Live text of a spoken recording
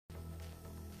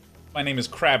My name is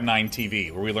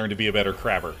Crab9TV, where we learn to be a better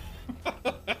crabber.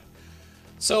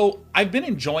 So, I've been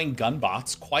enjoying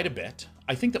gunbots quite a bit.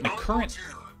 I think that my current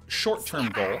short-term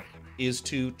goal is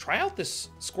to try out this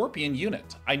Scorpion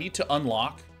unit. I need to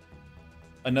unlock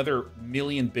another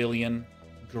million billion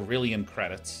gorillion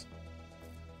credits.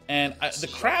 And the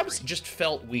crabs just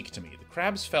felt weak to me. The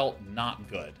crabs felt not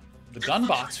good. The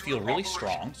gunbots feel really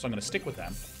strong, so I'm going to stick with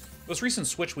them. Most recent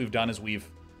switch we've done is we're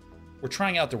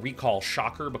trying out the recall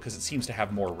shocker because it seems to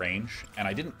have more range, and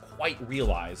I didn't quite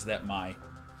realize that my,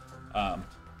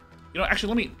 actually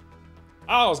let me,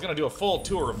 I was going to do a full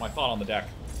tour of my thought on the deck.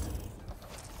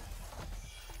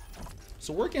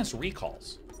 So we're against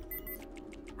recalls.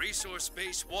 Resource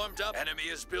base warmed up. Enemy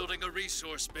is building a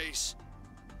resource base.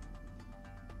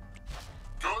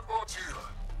 Gunbots here.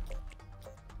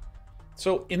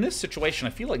 So in this situation,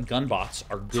 I feel like gunbots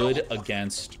are good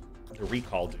against the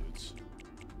recall dudes.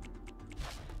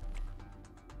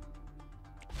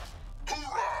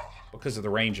 Because of the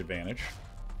range advantage.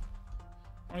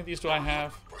 How many of these do I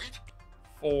have?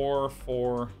 4,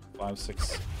 4, 5,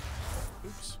 6.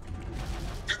 Oops.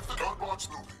 Get the gunbots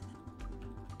moving.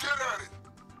 Get at it.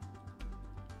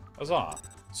 Huzzah.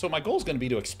 So my goal is going to be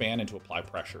to expand and to apply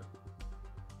pressure.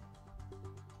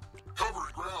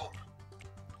 Covering ground.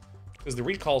 Because the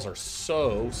recalls are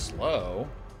so slow.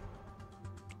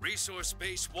 Resource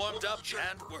base warmed up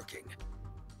and working.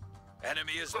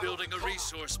 Enemy is building a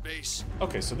resource base.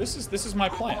 Okay, so this is my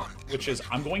plan, which is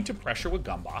I'm going to pressure with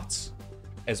gunbots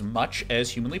as much as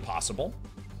humanly possible,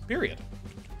 period.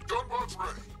 Gunbots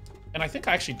ready. And I think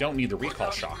I actually don't need the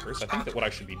recall shockers. I think that what I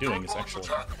should be doing is actually...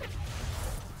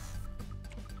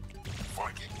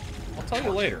 I'll tell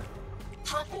you later.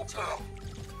 Triple tap.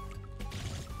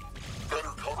 Better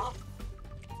cover.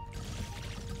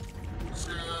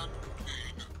 Scan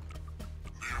in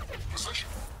new position.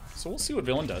 So we'll see what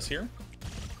villain does here.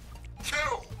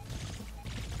 Kill.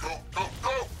 Go, go,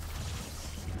 go.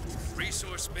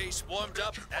 Resource base warmed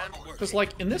up and working. Because,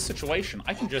 like, in this situation,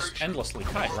 I can just endlessly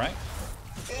kite, right?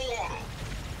 Full auto.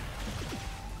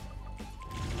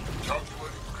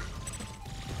 Calculating grid.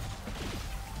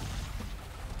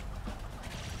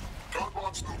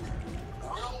 Gunbots moving.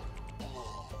 Morale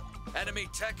low. Enemy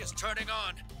tech is turning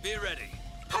on. Be ready.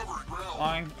 Covering ground.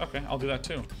 Fine. Okay, I'll do that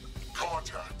too.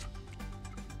 Contact.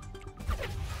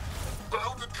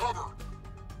 Bounded cover.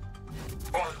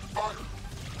 Fire, fire.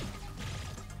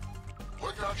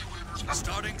 Leg actuators.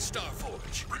 Starting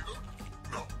Starforge.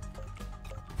 No.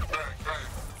 Bang, bang.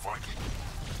 Viking.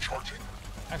 Charging.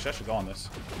 Actually, I should go on this.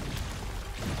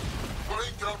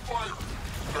 Laying down fire.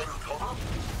 Better cover.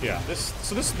 Yeah,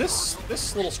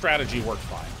 this little strategy worked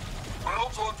fine.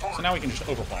 Rounds on target. So now we can just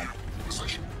overwhelm.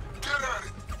 Position. Get at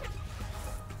it.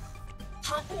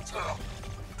 Triple tap.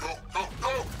 Go, go,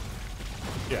 go.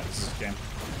 Yeah, this is game.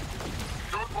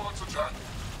 Gunbots attack.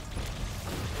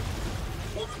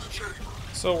 One in the chamber.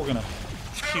 So we're gonna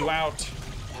queue out.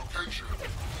 Location.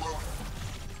 Loading.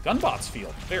 Gunbots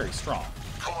feel very strong.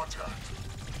 Contact.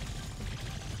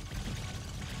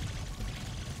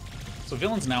 So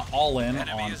villain's now all in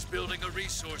Enemy on is building a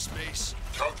resource base.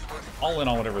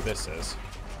 Calculating. whatever this is.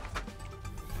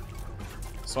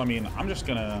 So I mean, I'm just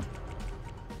gonna.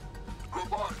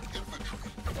 Robotic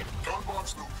infantry.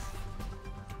 Gunbots moving.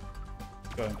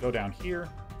 Go down here.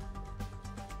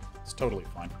 It's totally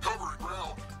fine. Covering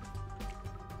ground.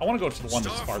 I want to go to the one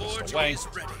that's farthest Starforge away. is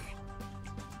ready.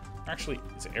 Actually,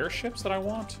 is it airships that I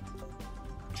want?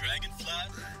 Dragonfly.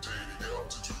 Maintaining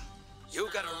altitude. You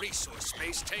got a resource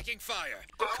base taking fire.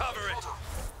 Cover it.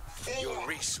 Full Your auto.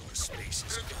 resource space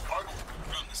is Idle.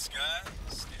 From the sky,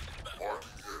 standing by. Mark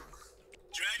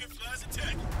Dragonflies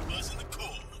attack, buzzing the core.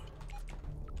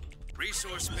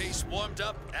 resource base warmed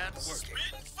up and working.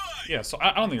 Spitting fire. Yeah, so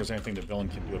I don't think there's anything the villain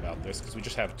can do about this because we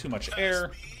just have too much air.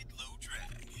 High speed, low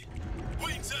drag.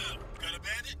 Wings out. Got a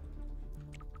bandit?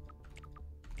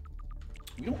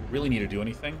 We don't really need to do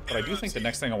anything, but I do think the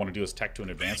next thing I want to do is tech to an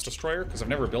advanced destroyer because I've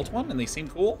never built one and they seem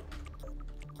cool.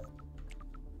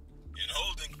 In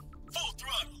holding. Full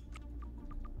throttle.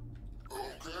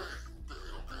 Okay.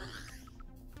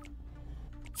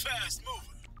 Fast mover.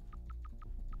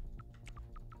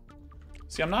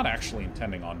 See, I'm not actually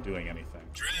intending on doing anything.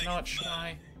 You know what, should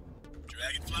I?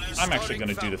 Dragonflies. I'm actually going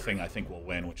to Starting do the thing I think will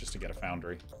win, which is to get a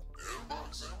foundry.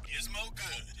 Gizmo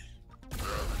good.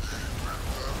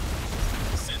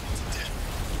 Send it to death.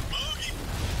 Bogey.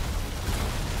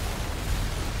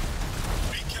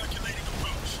 Recalculating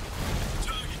approach.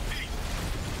 Target P.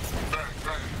 Bang,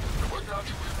 bang. Leg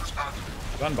actuators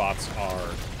activated. Gunbots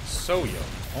are so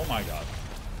yoked. Oh my god.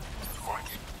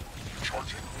 Viking.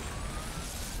 Charging.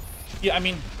 Yeah, I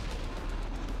mean,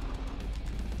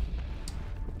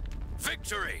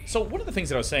 Victory! So one of the things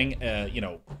that I was saying, you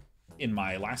know, in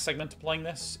my last segment playing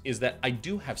this, is that I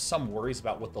do have some worries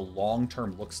about what the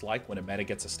long-term looks like when a meta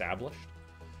gets established.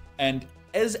 And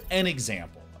as an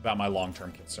example about my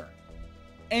long-term concern,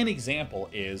 an example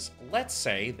is, let's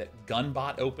say that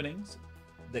gunbot openings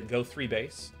that go 3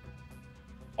 base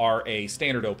are a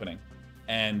standard opening,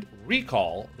 and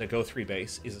recall that go 3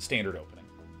 base is a standard opening.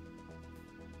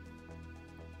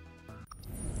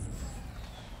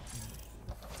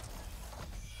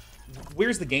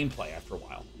 Where's the gameplay after a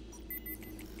while?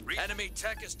 Enemy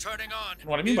tech is turning on. And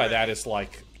what I mean by that is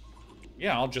like,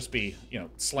 yeah, I'll just be, you know,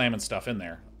 slamming stuff in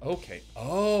there. Okay.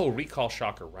 Oh, recall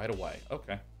shocker right away.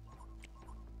 Okay.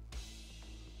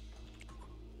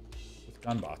 With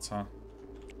gunbots, huh?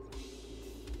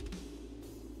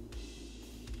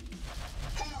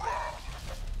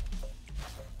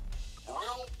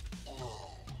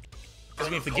 Because I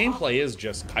mean, if the gameplay is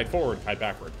just kite forward, kite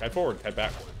backward, kite forward, kite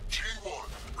backward,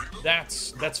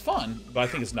 that's fun, but I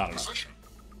think it's not enough.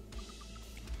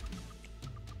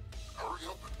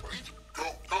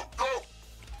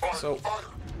 So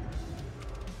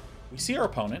we see our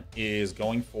opponent is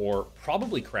going for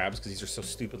probably crabs because these are so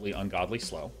stupidly ungodly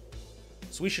slow.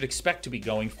 So we should expect to be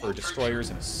going for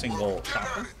destroyers in a single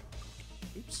chopper.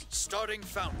 Oops. Starting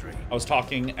foundry. I was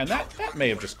talking, and that may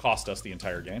have just cost us the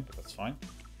entire game, but that's fine.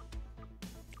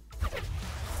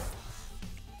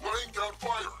 Laying down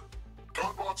fire.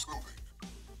 Gunbots moving.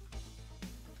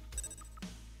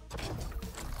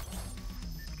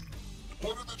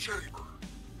 One in the chamber.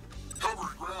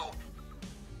 Covering ground.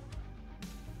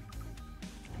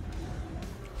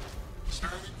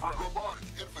 Standing for robotic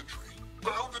infantry.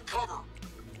 Bound and cover.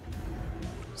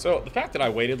 So the fact that I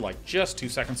waited like just 2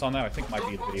 seconds on that, I think might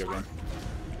be the video game.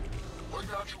 Leg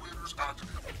actuators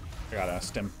activated. I gotta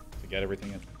stim to get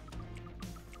everything in.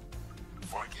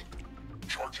 Viking.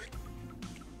 Charging.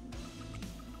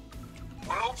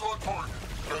 Rounds on target.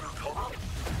 Better cover.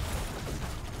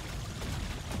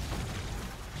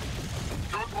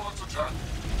 Gunbots attack.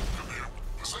 Command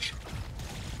position.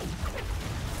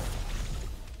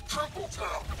 Triple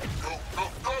tap. Go, go,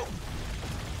 go.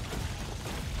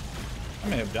 I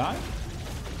may have died.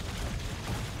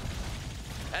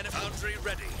 And foundry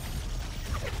ready.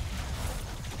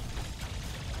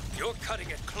 You're cutting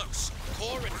it close.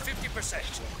 Core at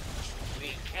 50%.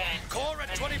 We can Core at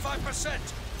 25%.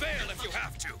 Fail if you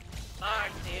have to.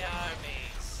 mark the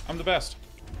armies. I'm the best.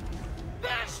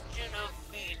 Bastion of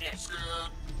Phoenix.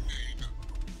 Scan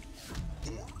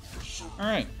need. All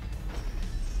right.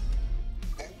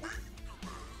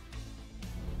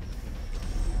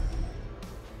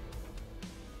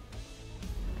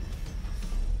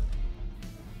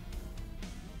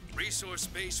 Resource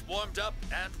base warmed up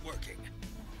and working.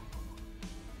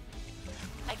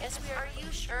 I guess we are. Are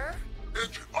you sure?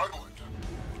 Engine idling.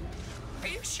 Are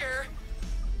you sure?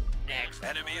 Next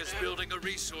Enemy is order, building a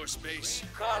resource base.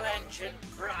 recall engine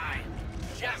prime.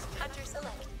 Just Hunter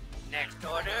select. next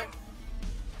order.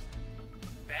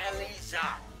 Bellies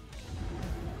up.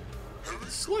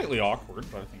 Slightly awkward,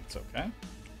 but I think it's okay.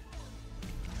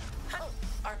 Oh,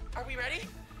 are we ready?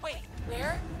 Wait,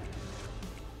 where?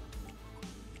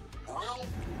 Well,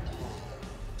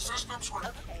 systems ready.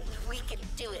 Okay, we can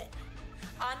do it.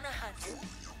 On the hunt.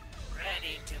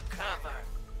 Ready to cover.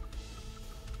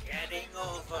 Getting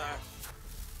over.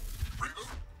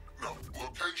 Reading? No.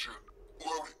 Location.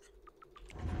 Loading.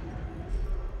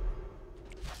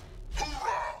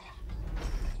 Hoorah!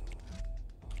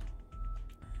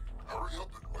 Hurry up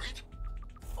and wait.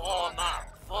 Form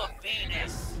up for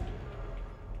Venus.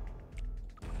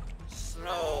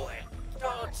 Slow it.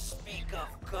 Don't speak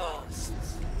of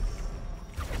ghosts.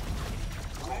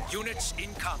 Units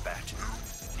in combat.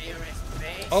 Nearest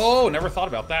base. Oh, never thought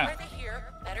about Are that. they here?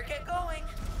 Better get going.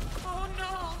 Oh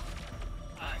no.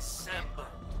 Assemble.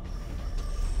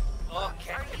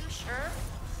 Okay. Are you sure?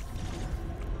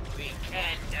 We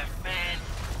can defend.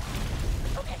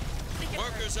 Okay. We can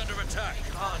Workers under attack.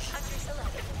 Caution. Hunter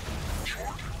select.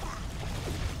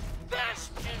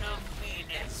 Bastion of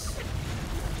Venus.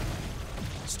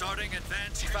 Starting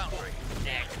advanced foundry.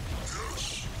 Next.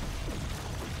 Yes.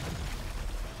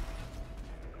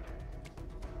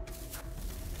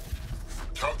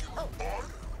 Calculate on.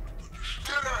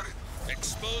 Get at it.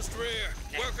 Exposed rear.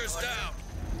 Workers down.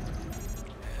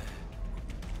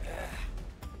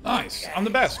 Nice. I'm the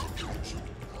best.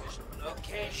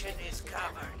 Location is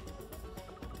covered.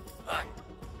 Hut.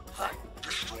 Hut.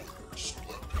 Destroyers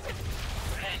selected.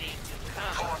 Ready to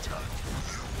cover. Contact.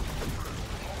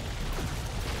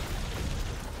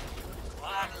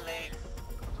 Waddling.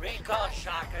 Recall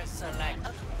shocker select.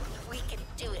 Okay, we can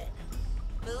do it.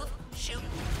 Move, shoot,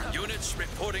 cover. Units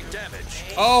reporting doing damage.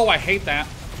 Oh, I hate that.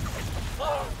 Full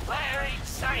firing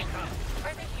cycle.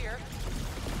 Are they here?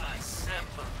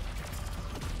 Assemble.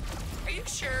 Are you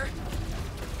sure?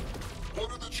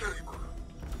 One in the chamber.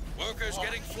 Workers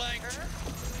getting flanked.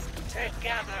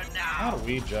 Together How now. do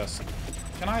we just...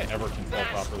 Can I ever control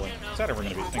properly? Is that ever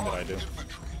going to be a thing that I do?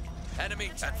 Infantry.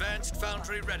 Enemy advanced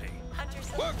foundry ready.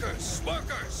 Hunters. Workers,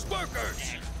 workers,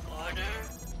 workers. Order.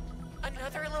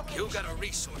 Another location. You got a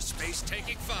resource space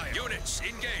taking fire. Units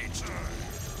engaged.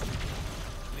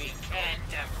 We can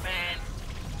defend.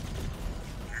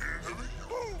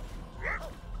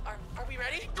 Are we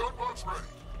ready? Gunbots ready.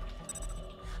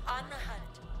 On the hunt.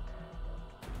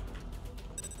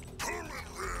 Pulling them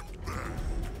back.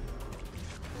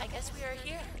 I guess we are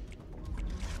here.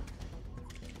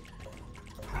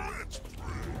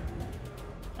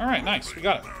 All right, nice. We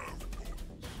got it.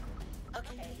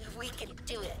 Okay, we can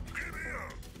do it.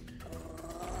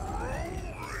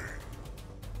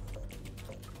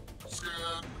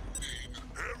 Scan.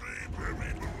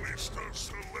 Heavy ballista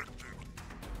selected.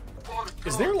 Body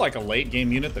Is there like a late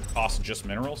game unit that costs just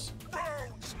minerals?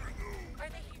 rounds renewed. Are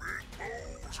they here? Big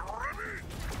bows ready.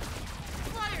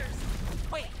 Flyers!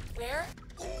 Wait, where?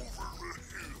 Over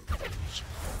the hills.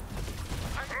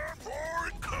 Are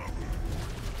Avoid cover.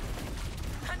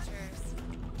 hunters?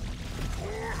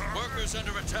 Workers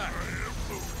under attack.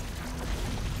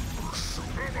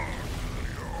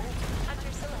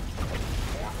 Hunters select.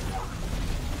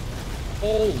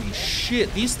 Holy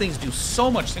shit, these things do so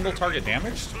much single target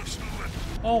damage.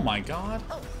 Oh my god.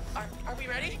 Oh, are we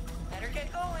ready? Better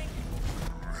get going.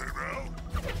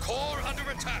 Core under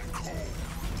attack.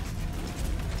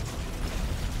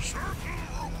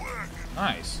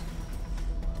 Nice.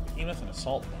 Behemoth and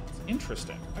assault bots.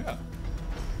 Interesting. I got it.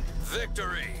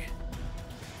 Victory.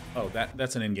 Oh,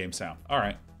 that's an in-game sound. All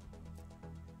right.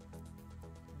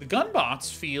 The gun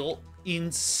bots feel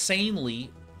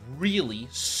insanely, really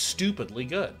stupidly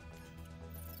good.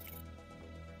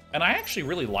 And I actually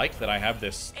really like that I have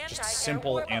this just Anti-air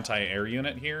simple warlock. anti-air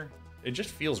unit here. It just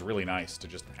feels really nice to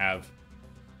just have...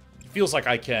 It feels like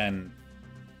I can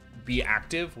be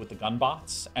active with the gun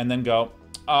bots and then go,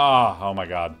 oh my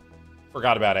god.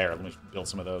 Forgot about air. Let me build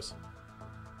some of those.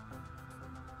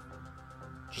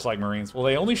 Just like Marines. Well,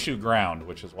 they only shoot ground,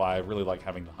 which is why I really like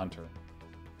having the Hunter.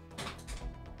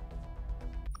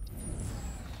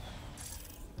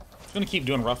 It's going to keep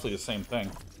doing roughly the same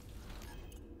thing.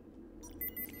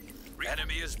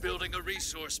 Enemy is building a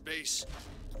resource base.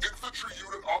 Infantry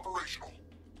unit operational.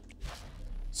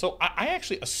 So I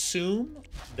actually assume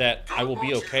that I will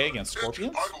be okay against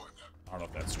Engine Scorpions. idling. I don't know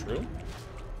if that's true,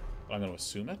 but I'm going to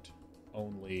assume it.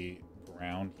 Only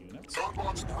ground units.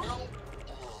 Gunbots drill.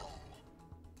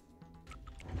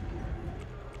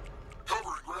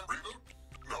 Covering ground reboot?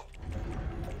 No.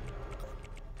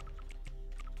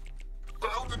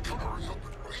 Bound and hurry up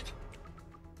and wait.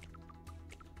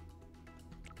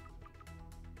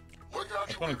 Leg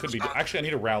This one could be... actuators Actually, I need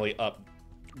to rally up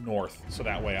north, so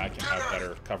that way I can have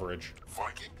better coverage.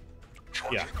 Viking.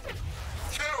 Charging. Yeah.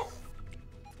 Kill.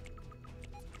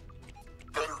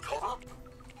 Better cover.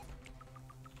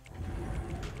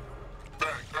 Bang,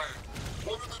 bang.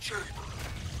 One in the chamber.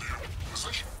 New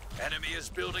position. Enemy is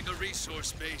building a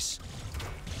resource base.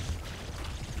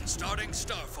 Starting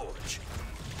Starforge.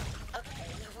 Okay,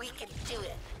 we can do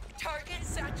it. Target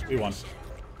saturation. We won.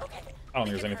 Okay. I don't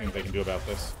think there's anything they can do about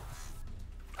this.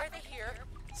 Are they here?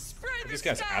 Spread Are these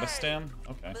guys out of stem?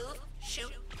 Okay. Move,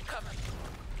 shoot, cover.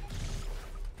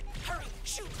 Hurry,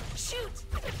 shoot, shoot!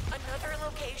 Another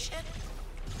location?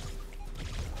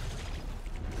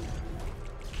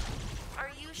 Are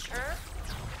you sure?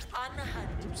 On the hunt.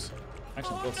 Oops.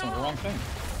 Actually built some of the wrong thing.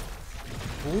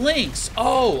 Blinks!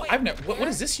 Oh, I've never... What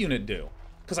does this unit do?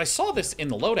 Because I saw this in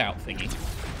the loadout thingy.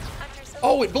 Hunters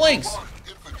Oh, it blinks!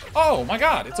 Infantry. Oh my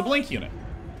god, it's a blink unit.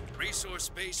 Resource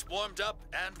base warmed up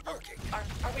and working.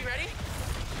 Are we ready?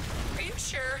 Are you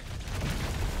sure?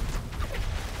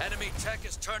 Enemy tech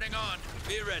is turning on.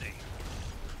 Be ready.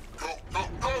 Go, go,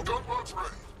 go. Gunbots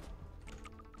ready.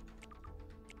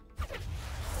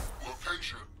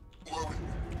 Location. Loading.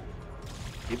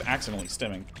 Keep accidentally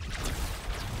stimming.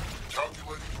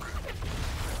 Calculating grid.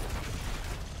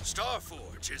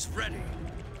 Starforge is ready.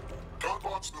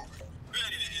 Gunbots moving.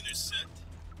 Ready to intercept.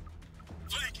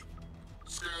 Flanking.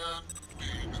 Scan.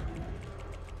 Beam.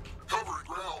 Covering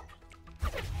ground.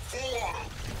 Full auto.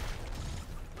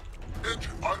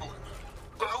 Engine idling.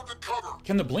 Bound and cover.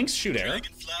 Can the blinks shoot air?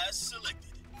 Dragonfly selected.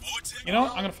 Vortex. You know,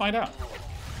 I'm gonna find out.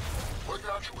 Leg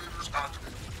actuators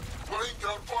activated. Laying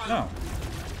down fire. No.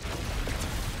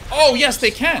 Oh, yes,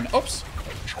 they can. Oops.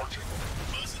 Charging.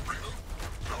 Buzzing. Reboot.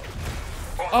 No.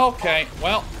 Fire. Okay,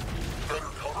 well, Better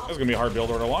cover. That's gonna be a hard build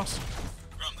or a loss.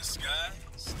 From the sky,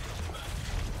 stand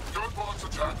by. Gunbots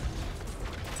attack.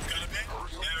 Got a bit?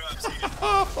 Air ups here.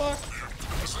 Oh fuck!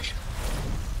 Position.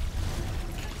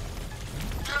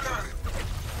 Get at it.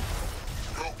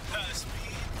 Go. High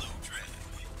speed, low drag.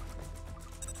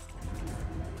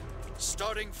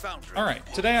 Starting foundry. All right,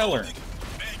 today I learned.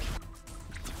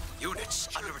 Units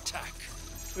under attack.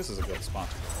 This is a good spot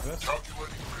for this.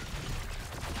 Calculating grid.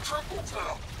 Triple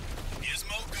tap.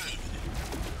 Gizmo good.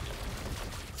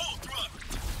 Full thrust.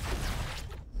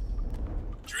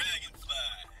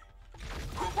 Dragonfly.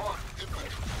 Robotic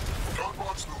infantry.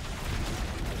 Gunbots moving.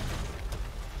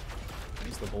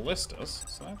 Use the ballistas,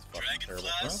 so that's fucking terrible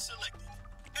Dragonfly for us. selected.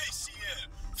 ACM.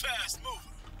 Fast mover.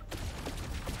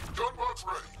 Gunbots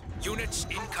ready. Units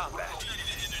in combat. Ready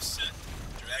to intercept.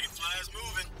 Dragonfly's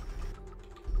moving.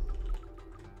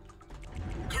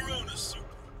 Corona Super.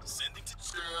 Sending to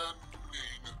Scanning.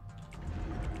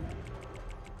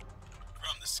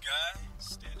 from the sky.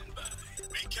 Standing by.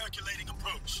 Recalculating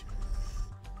approach.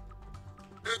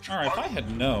 Engine All right, if I idle.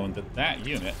 had known that that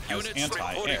unit has Units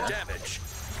reporting anti-air. damage.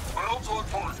 Rounds on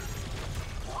target.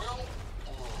 Well,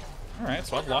 All right,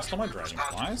 so I've lost all my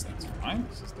dragonflies. That's fine.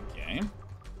 This is the game.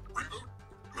 reboot?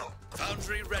 No.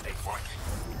 Foundry ready.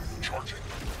 Viking. Charging.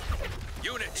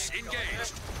 Units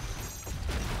engaged.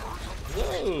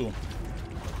 Whoa!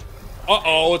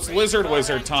 Uh-oh, it's Lizard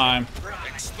Wizard time.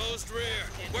 Exposed rear.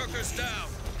 Workers down.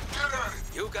 Get at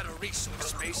it. You got a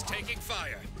resource base taking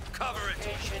fire. Cover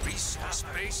it. Resource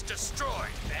base destroyed.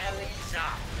 Bellies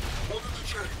up. One in the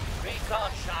chamber.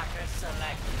 Recon shocker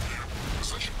selected.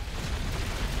 Position.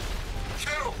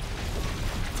 Kill.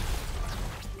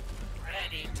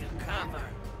 Ready to cover.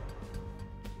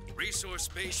 Resource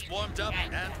base warmed up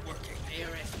and working.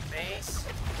 Nearest base.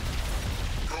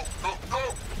 Go, go,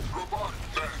 go. Robotic.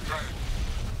 Bang, bang.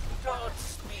 Don't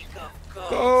speak of ghosts.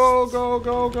 Go, go,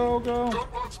 go, go, go.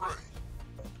 Gunbots ready.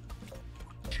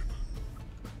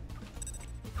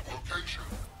 Location.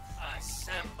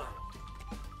 Assemble.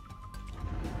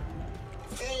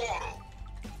 Full auto.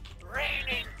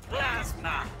 Raining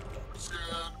plasma.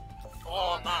 Scan.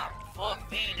 Form up for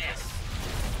Venus.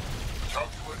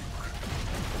 Calculating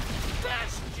grid.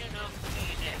 Bastion of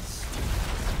Venus.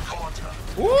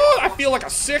 Contact. Woo! I feel like a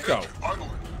sicko. Idling.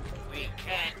 We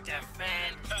can't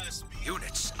defend. High speed.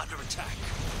 Units under attack.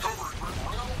 Covering grid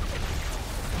rail.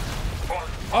 Fire.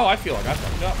 Oh, I feel like I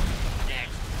fucked up.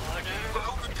 Next order.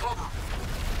 Found and covered.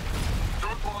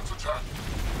 Gunbots attack.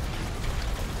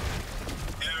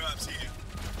 Air ups here.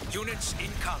 Units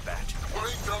in combat.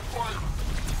 Laying down fire.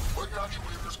 Leg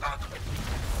actuators active.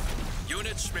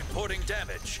 Units reporting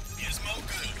damage. Gizmo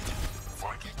good.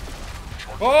 Viking.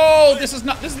 Charging. Oh, this is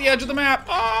the edge of the map.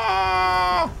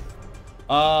 Ah!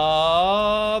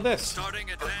 This. Starting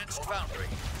advanced foundry.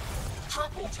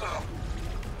 Triple tap.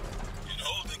 In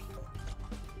holding.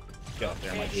 Get up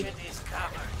there, my dude. Location is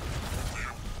covered.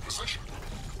 Position.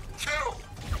 Kill.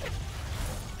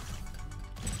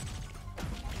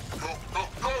 Go, go,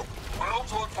 go.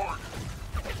 Rounds on target.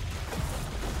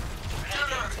 Get at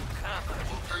Ready it. to cover.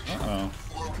 Location. Uh-oh.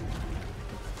 Loading.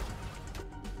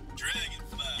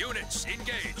 Dragonfly. Units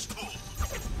engaged.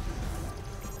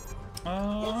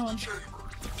 One in the chamber.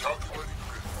 Calculating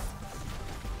grid.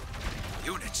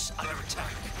 Units under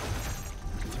attack.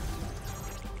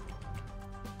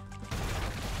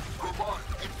 Robotic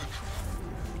infantry.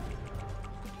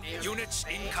 Nearest Units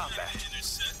in combat.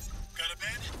 Intercept. Got a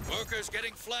bandit? Workers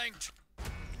getting flanked.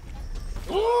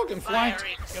 Ooh, getting flanked.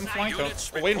 Getting flanked.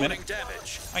 Units Oh, wait a reporting minute.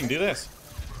 damage. I can do this.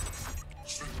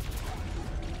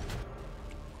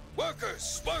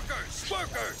 Workers! Workers!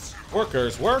 Workers!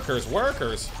 Workers, workers,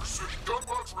 workers. Precision.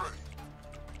 Gunbots ready.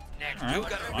 Next All right. You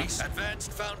got a fine.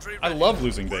 advanced foundry I ready. love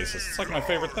losing bases. It's like my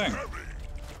favorite thing.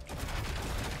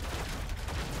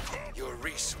 Your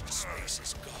resource base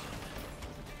is gone.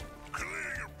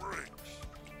 Clear your brakes.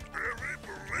 Very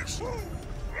ballistic.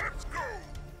 Let's go.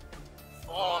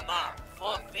 Form up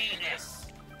for Venus.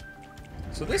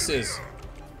 So this is...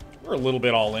 We're a little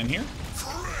bit all in here.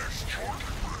 Fresh target.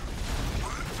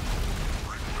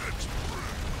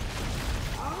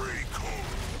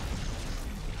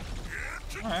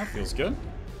 Alright, feels good.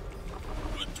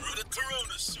 Put through the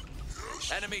Corona Super.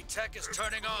 Enemy tech is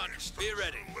turning on. Be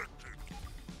ready.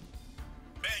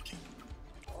 Banking.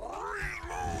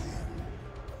 Reload.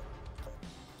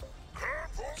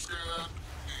 Scan.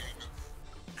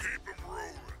 Keep him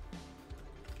rolling.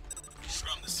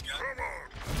 From the sky. Come on.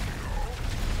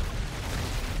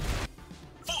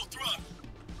 Full throttle.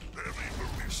 Heavy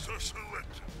ballista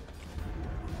selected.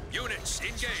 Units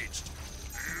engaged.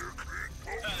 Here, big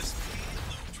boat. High speed,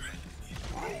 low drag.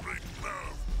 Rolling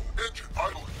now. Engine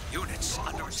idling. Units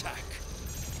under attack.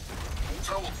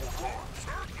 teleport arms.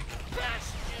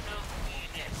 Bastion of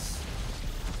Venus.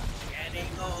 Getting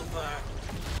over.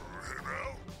 Hey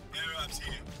now. Air ups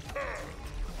here.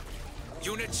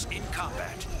 Units in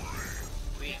combat.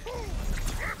 We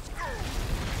Let's go.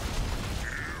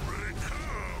 Here they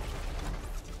come.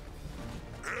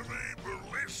 Heavy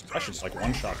ballista. I should like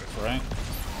one-shot this, right?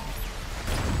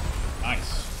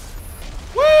 Nice.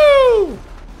 Woo!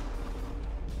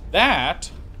 That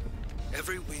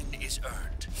Every win is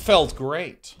earned. felt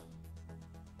great.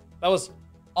 That was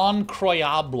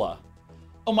incroyable.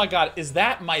 Oh my god, is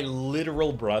that my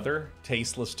literal brother,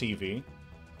 Tasteless TV?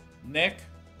 Nick,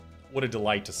 what a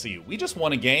delight to see you. We just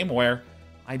won a game where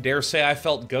I dare say I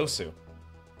felt Gosu.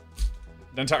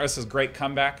 Dantaro says, great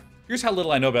comeback. Here's how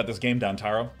little I know about this game,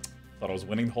 Dantaro. Thought I was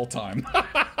winning the whole time.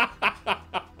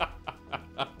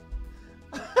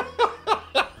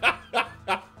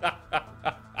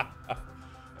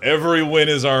 Every win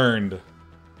is earned.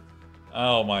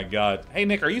 Oh my god. Hey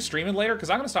Nick, are you streaming later? Because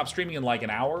I'm going to stop streaming in like an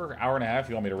hour, hour and a half if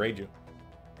you want me to raid you.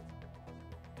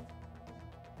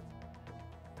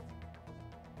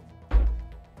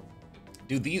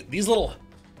 Dude, these little...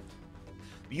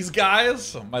 These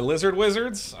guys, my lizard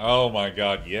wizards. Oh my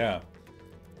god, yeah.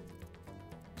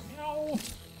 Meow.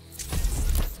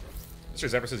 Mr.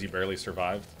 Zephyr says you barely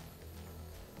survived.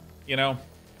 You know,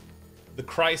 the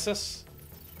crisis.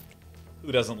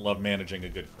 Who doesn't love managing a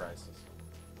good crisis?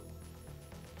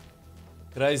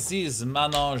 Crisis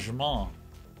management.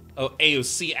 Oh,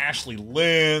 AOC Ashley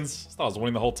Lins. I thought I was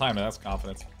winning the whole time, and that's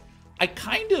confidence. I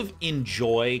kind of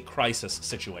enjoy crisis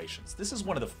situations. This is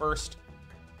one of the first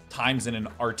times in an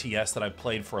RTS that I've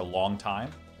played for a long time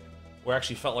where I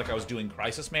actually felt like I was doing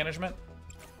crisis management.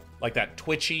 Like that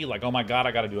twitchy, like, oh my god,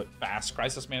 I gotta do it fast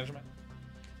crisis management.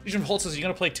 Legion of Holt says, are you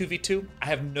gonna play 2v2? I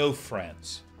have no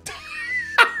friends.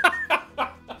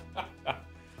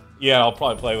 Yeah, I'll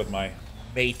probably play with my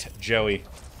mate, Joey.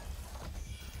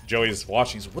 Joey's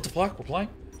watching. He's like, what the fuck? We're playing?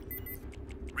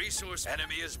 Resource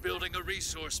enemy is building a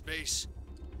resource base.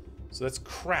 So that's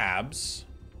crabs.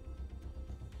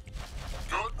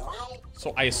 Good rail.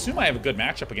 So I assume I have a good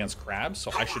matchup against crabs,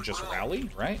 so I should just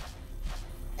rally, right?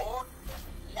 On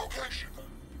location.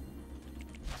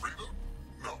 Reboot?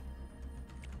 No.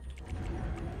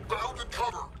 Bound and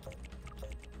cover.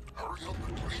 Hurry up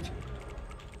and wait.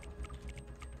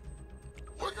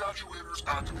 Leg actuators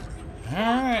activated.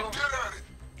 Alright. Get at it.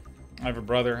 I have a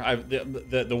brother.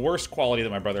 The worst quality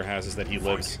that my brother has is that he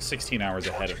lives 16 hours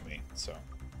ahead of me, so...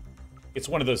 It's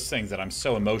one of those things that I'm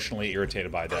so emotionally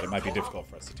irritated by that it might be difficult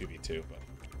for us to 2v2, but...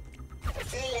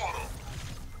 Full auto.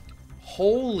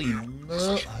 Holy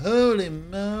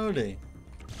moly.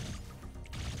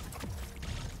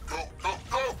 Go, go,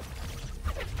 go.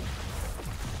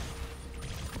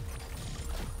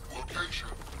 Location.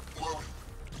 Loading.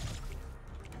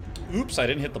 Oops, I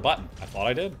didn't hit the button. I thought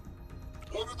I did.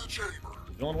 One in the chamber.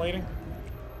 Dylan waiting?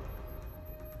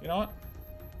 You know what?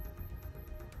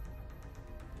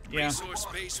 Yeah. Resource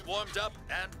base warmed up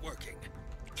and working.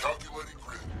 Calculating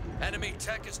grid. Enemy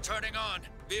tech is turning on.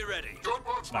 Be ready.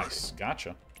 Gunbox Nice.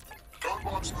 Gotcha. ready.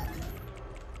 Gunbox loaded.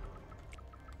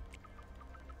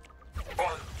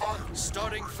 Fire, fire.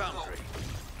 Starting foundry.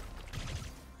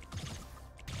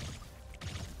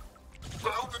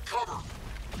 Bound and cover.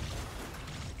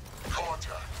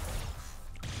 Contact.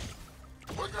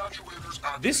 Leg actuators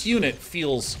active. This unit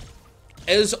feels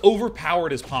as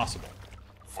overpowered as possible.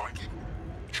 Viking.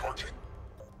 Charging.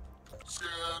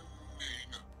 Scanning.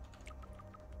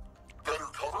 Better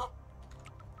cover.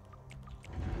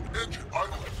 Engine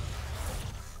idling.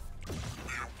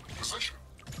 New position.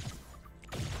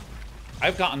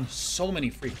 I've gotten so many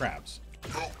free crabs.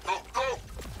 Go, go, go!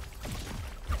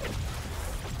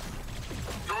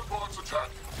 Gunbox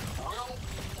attacking. Rail.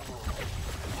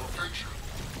 Location.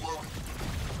 Loading.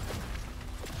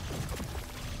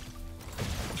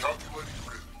 Calculating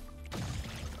grid.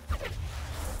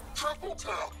 Triple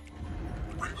tap.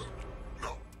 Reboot?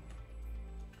 No.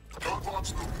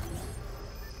 Gunbox loaded.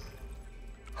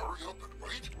 Hurry up and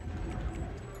wait.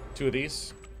 2 of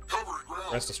these. Covering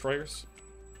ground. Rest destroyers.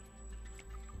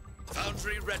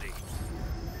 Foundry ready.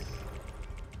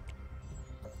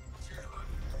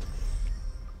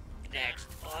 next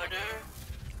order.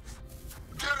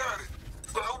 Get at it!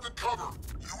 Bound and cover.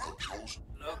 You will choose.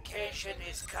 Location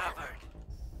is covered.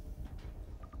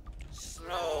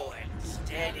 Slow and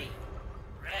steady.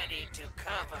 Ready to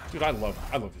cover. Dude, I love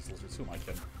these lizards. Who am I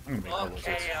kidding? I'm gonna make more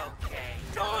lizards. Okay.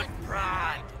 Don't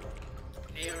prod.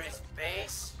 Nearest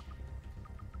base.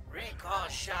 Recall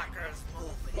shockers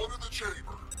moving. One in the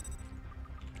chamber.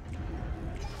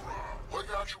 Leg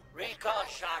action. Recall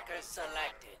shockers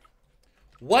selected.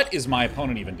 What is my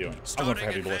opponent even doing? I'm going for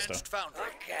heavy Advanced ballista. foundry.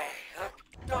 Okay,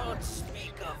 don't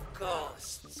speak of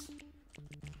ghosts.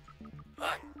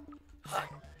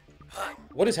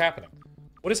 What is happening?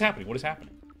 What is happening? What is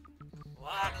happening?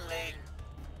 Waddling,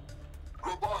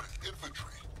 Robotic infantry.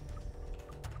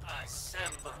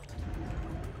 assemble.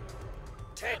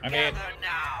 Together I mean-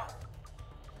 now.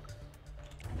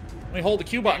 Let me hold the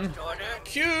Q button. Next order,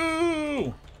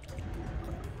 Q!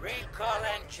 recall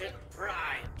engine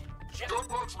prime.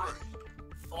 Gunbots ready.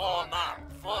 Form up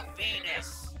for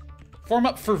Venus. Form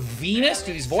up for Venus?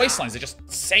 Dude, these voice lines, they just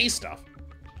say stuff.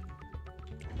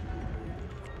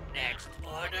 Next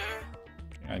order,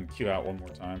 And Q out one more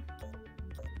time.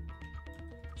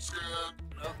 Scan.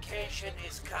 location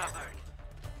is covered.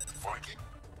 Viking.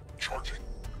 Charging.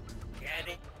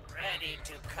 Getting ready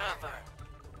to cover.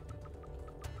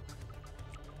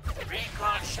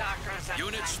 Recon shockers attacking.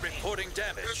 Units reporting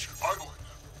damage. Engine idling.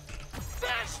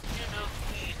 Bastion of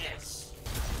Venus.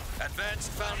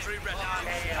 Advanced foundry ready.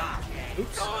 Okay.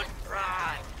 Oops. Don't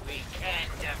run. We can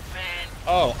defend.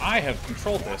 Oh, I have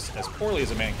controlled this as poorly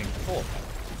as a man can control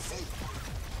it.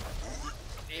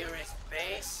 Nearest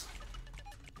base.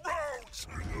 Rounds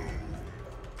below.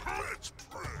 Let's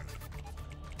pray.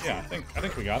 Yeah, I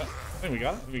think we got it. I think we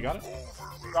got it. We got it.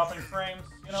 Dropping frames.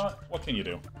 You know what? What can you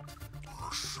do?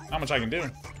 Not much I can do. I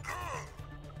am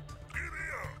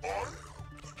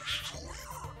the destroyer.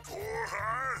 For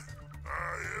high, I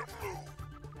am low.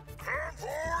 Time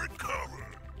for it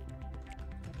covered.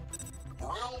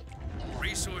 Well,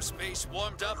 Resource base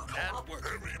warmed up and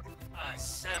working.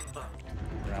 Assemble.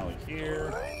 Rally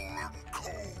here. rolling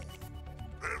cold.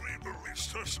 Heavy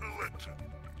ballista selected.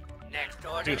 Next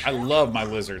order. Dude, I love my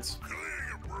lizards. Clear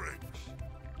your brakes.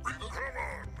 Come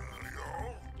on now,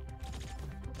 y'all.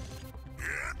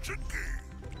 Get your gear.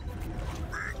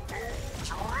 Big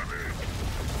balls ready.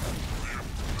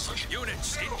 Position.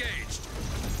 Units engaged.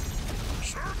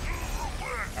 Circle the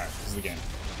west. Alright, this is the game.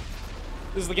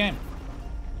 This is the game.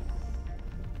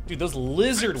 Dude, those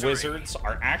lizard wizards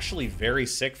are actually very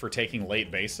sick for taking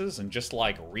late bases and just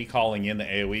like recalling in the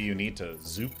AoE you need to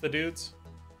zoop the dudes.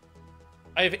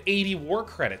 I have 80 war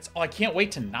credits. Oh, I can't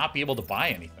wait to not be able to buy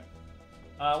anything.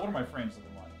 What are my frames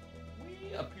looking like?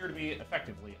 We appear to be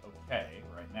effectively okay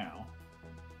right now.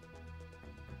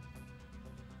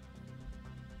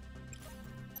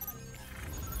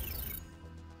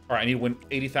 All right, I need to win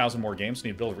 80,000 more games. I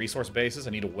need to build resource bases. I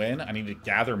need to win. I need to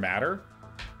gather matter.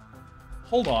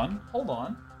 Hold on. Hold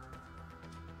on.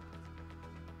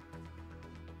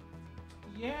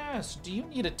 Yes. Do you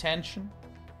need attention?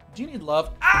 Do you need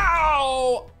love?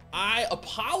 Ow! I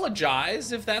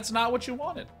apologize if that's not what you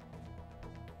wanted.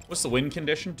 What's the win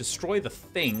condition? Destroy the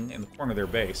thing in the corner of their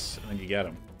base, and then you get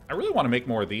them. I really want to make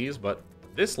more of these, but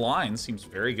this line seems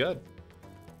very good.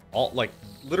 All like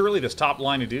literally this top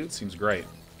line of dudes seems great.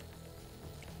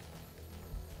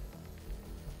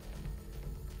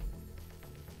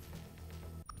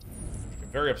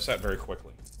 Very upset very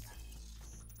quickly.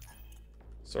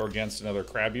 So against another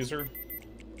crab user.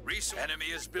 Enemy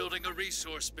is building a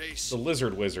resource base. The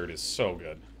lizard wizard is so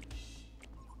good.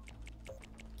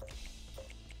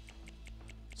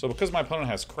 So because my opponent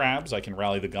has crabs, I can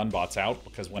rally the gunbots out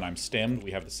because when I'm stemmed,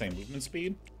 we have the same movement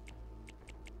speed.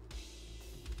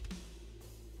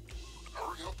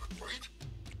 Hurry up and wait.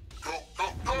 Go, go,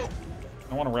 go.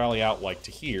 I want to rally out like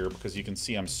to here because you can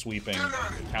see I'm sweeping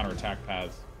the counterattack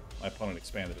paths. My opponent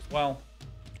expanded as well.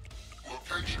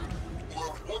 Location. Load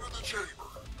one in the chamber.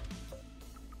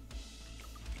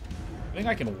 I think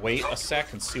I can wait a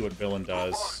sec and see what villain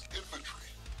does. Robotic infantry.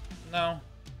 No.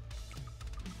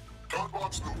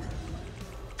 Gunbots moving.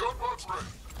 Gunbots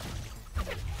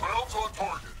ready. Rounds on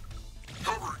target.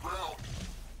 Covering ground.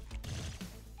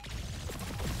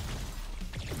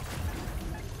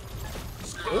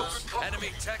 Oops. Enemy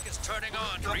tech is turning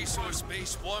on. Resource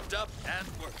base warmed up and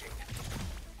working.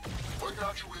 Leg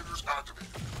actuators activated.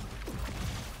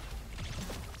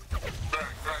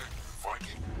 Bang, bang.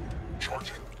 Viking.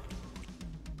 Charging.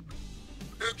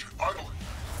 Engine idling.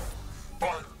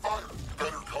 Fire, fire.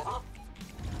 Better cover.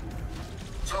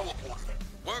 Teleported.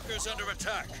 Workers under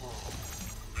attack.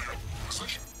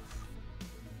 Position.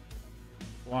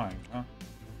 Flying, huh?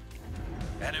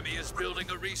 Enemy is building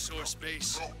a resource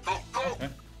base. Go, go, go. Okay.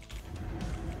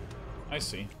 I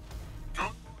see. Go.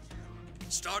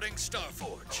 Starting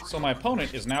Starforge. So my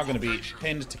opponent is now going to be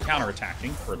pinned to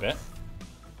counterattacking for a bit.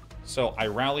 So I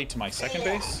rally to my second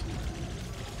base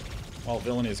while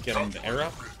villain is getting the air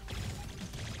up.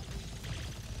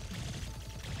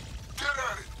 Get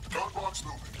at it. Gunbots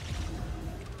moving.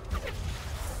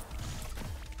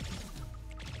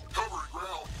 Covering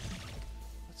ground.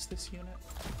 What's this unit?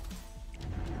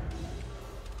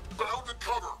 to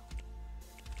cover.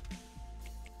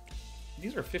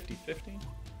 These are 50-50.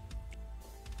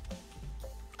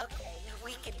 Okay,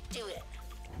 we can do it.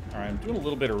 All right, I'm doing a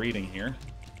little bit of reading here.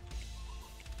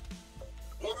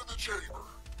 One in the chamber.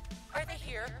 Are they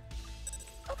here?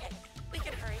 Okay, we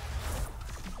can hurry.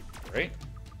 Great.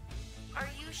 Are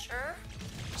you sure?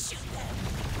 Shoot them.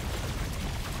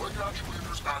 Quick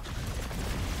actuators activated.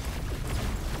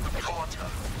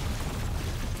 Contact.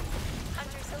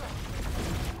 Hunter select.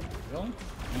 Really?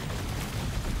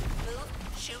 Move,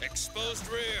 shoot. Exposed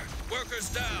rear. Workers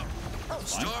down.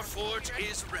 Starforge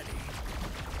is ready.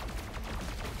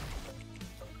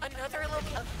 Another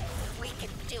location. Okay, we can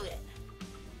do it.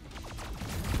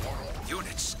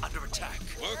 Units under attack.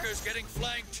 Workers getting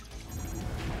flanked.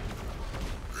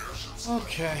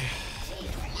 Okay.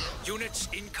 Units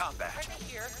in Are combat. they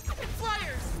here?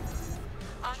 Flyers!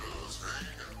 On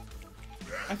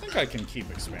I think I can keep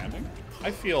expanding.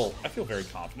 I feel very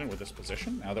confident with this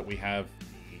position now that we have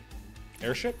the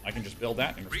airship. I can just build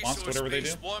that in response to Resource whatever they do.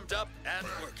 base warmed up and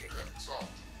working.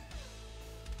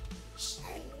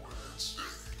 Slow and steady.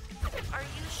 Are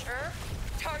you sure?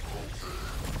 Target.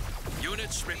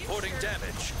 Units reporting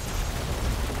damage.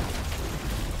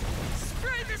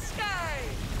 Spray the sky!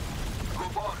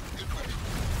 Robotic infantry.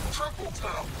 Triple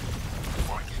tap.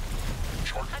 Viking.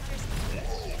 Charging. Hunters.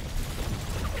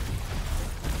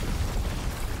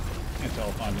 Can't tell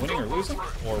if I'm winning or losing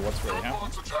or what's really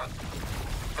happening. Gunboats attack.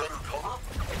 Better cover.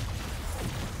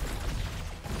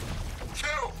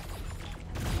 Kill.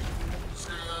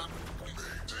 Scan.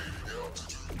 Maintaining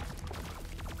altitude.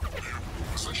 New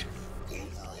position.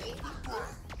 Overall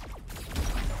ground.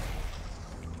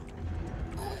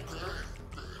 Okay.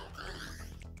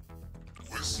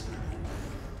 Whistle.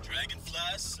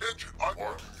 Dragonflies. Engine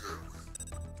unmarking area.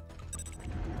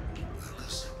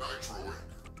 Releasing nitro anchor.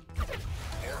 Marking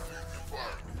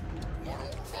environment.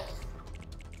 1/5.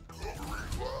 Covering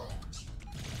clouds.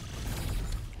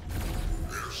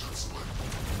 Airship selected.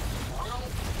 Well,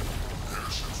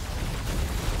 airship selected.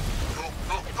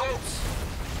 Go.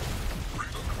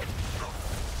 Rita, go.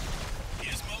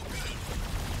 Gizmo good.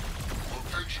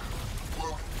 Location.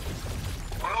 Loading.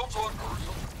 Rounds on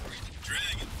area.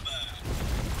 Dragonfly.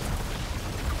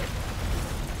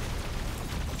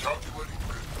 Calculating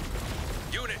grid.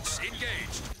 Units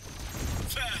engaged.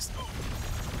 Fast move.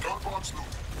 Gunbots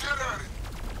moving. Get at it.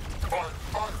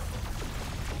 Fire.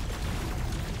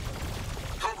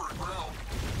 Covering ground.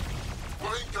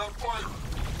 Laying down fire.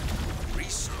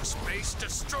 Resource base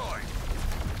destroyed.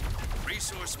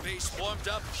 Resource base warmed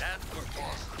up and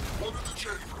working. One in the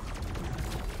chamber.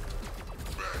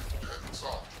 Back and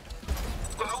inside.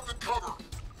 Found and cover.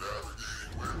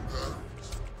 Navigating with batteries.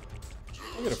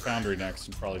 I'll get a foundry next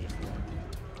and probably just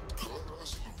Cut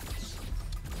us loose.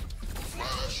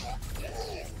 Flash on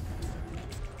wall.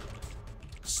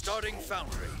 Starting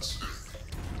foundry.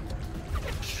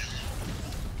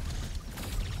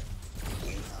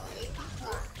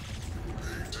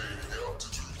 Maintaining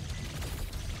altitude.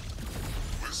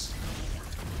 Whistle.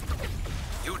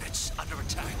 Units under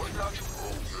attack. I got you.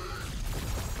 Okay.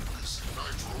 Releasing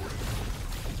nitro anchor.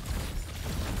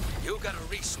 You got a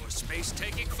resource base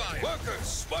taking fire.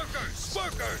 Workers!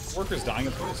 workers dying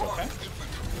of this, okay?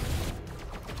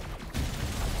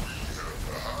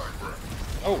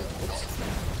 Oh, whoops.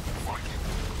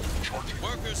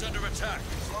 Workers under attack.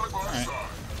 Side by side.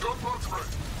 Gunboats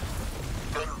ready.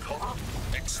 Better cover.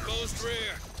 Exposed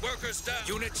rear. Workers down.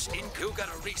 Units in. You got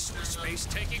a resource base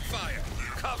taking fire.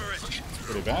 Cover it.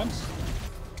 Pretty bad.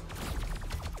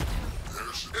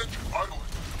 There's engine idling.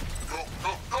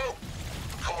 Go.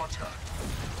 Contact.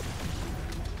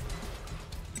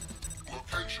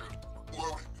 Location.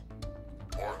 Loading.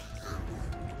 Marking area.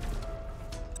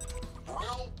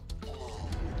 Rail.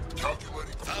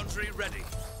 Calculating. Foundry ready.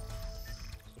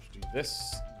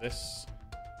 Let's do this.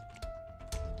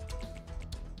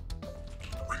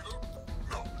 Rita?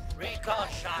 No. Recon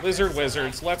shot. Lizard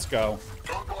wizards, let's go.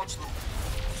 Gunbots moving.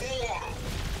 Full auto.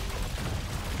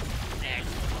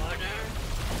 Next order.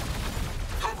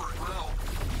 Covering ground.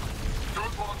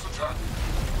 Gunbots attacking.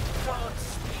 Don't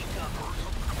speak up.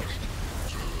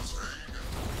 Just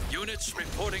hang Units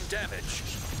reporting damage.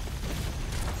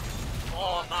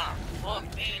 Former for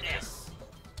Venus.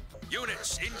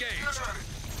 Units Get engaged. at it.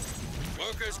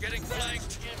 Workers getting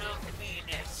flanked. Bastion of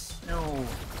Venus. No.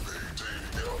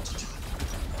 Maintaining altitude.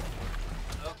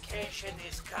 Location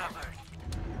is covered.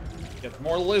 Get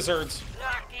more lizards.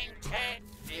 Locking 10.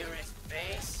 Nearest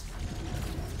base.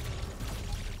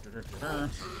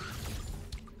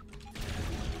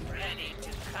 Ready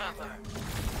to cover.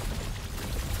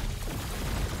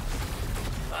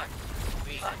 Fuck.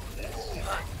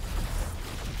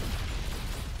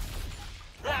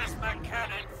 Plasma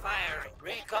cannon firing.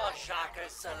 Recall shocker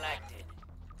selected.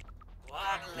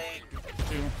 One link.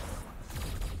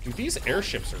 Dude, these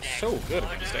airships are so good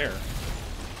against air.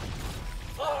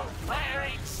 Full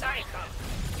firing cycle.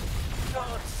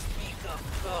 Don't speak of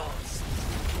ghosts.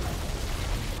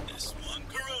 This one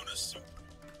Corona suit.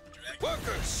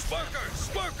 Workers!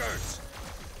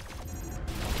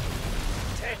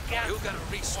 Together. You got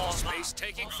a resource base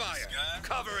taking fire.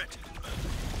 Cover it.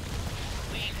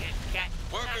 We can get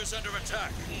Workers under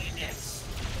attack. Venus.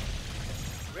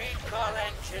 Recall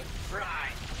engine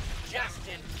prime. Just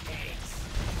in case.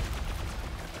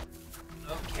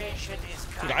 Location is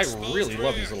Dude, I really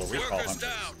love these little recall Workers hunters.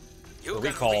 down. Or You got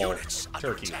recall units under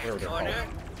turkeys, attack. whatever they're called. Order.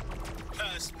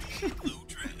 High speed, low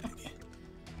drag.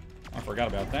 I forgot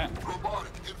about that.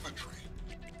 Robotic infantry.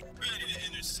 Ready to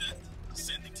intercept.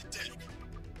 Sending to deck.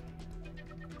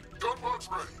 Gunboats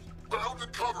ready. Bound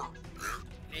and cover.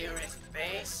 Nearest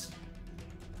base.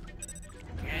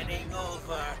 Getting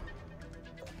over.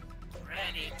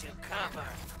 Ready to cover.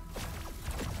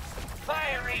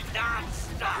 Firing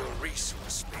non-stop. Your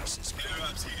resource base is Air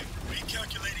ops here.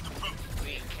 Recalculating approach.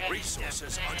 We can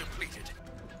resources are defend. depleted.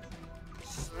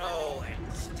 Slow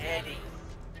and steady.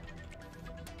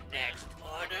 Next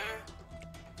order.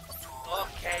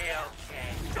 Okay.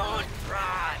 Don't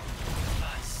drive.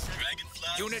 Us. Dragonfly.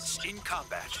 Units in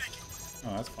combat.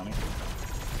 Oh, that's funny.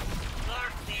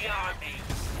 Mark the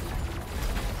armies.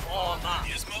 Form up.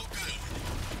 Gizmo good.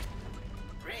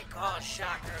 Recall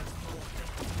shockers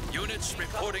moving. Units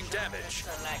reporting damage.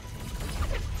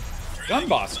 Selected.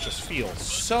 Gunbots just feel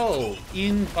so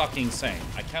in-fucking-sane.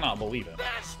 I cannot believe it.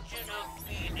 Bastion of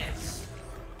Venus.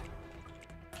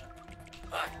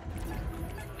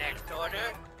 Next order.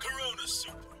 Corona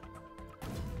suit.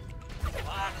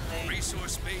 One link.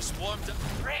 Resource base warmed up.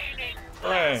 Raining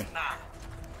Hooray. plasma.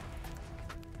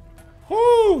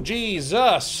 Whoo,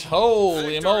 Jesus.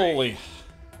 Holy Victory. moly.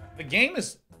 The game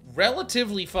is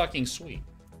relatively fucking sweet.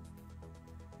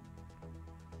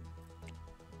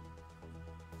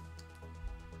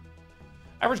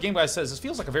 Average Game Guy says, this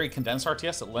feels like a very condensed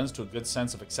RTS that lends to a good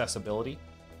sense of accessibility.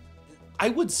 I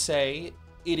would say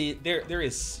it is there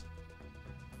is.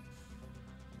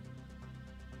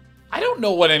 I don't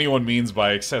know what anyone means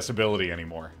by accessibility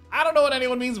anymore. I don't know what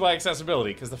anyone means by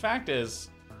accessibility, because the fact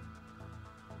is,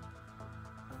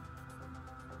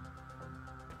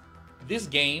 this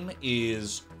game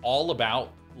is all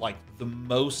about like the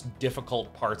most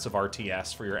difficult parts of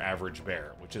RTS for your average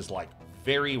bear, which is like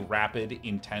very rapid,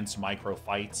 intense micro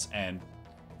fights and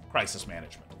crisis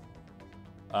management.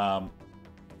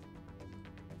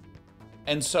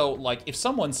 And so, like, if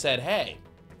someone said, hey,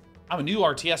 I'm a new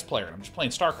RTS player and I'm just playing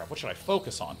StarCraft, what should I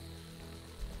focus on?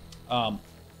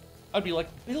 I'd be like,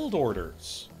 build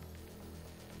orders.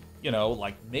 You know,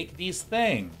 like, make these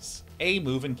things.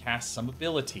 Move and cast some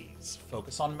abilities.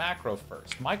 Focus on macro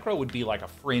first. Micro would be like a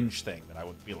fringe thing that I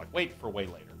would be like, wait for way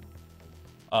later.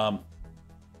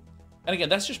 And again,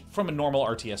 that's just from a normal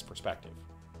RTS perspective.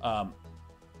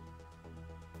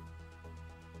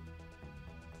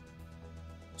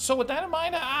 So with that in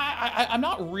mind, I'm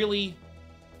not really...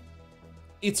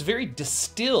 It's very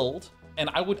distilled, and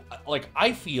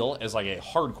I feel, as like a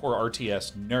hardcore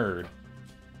RTS nerd,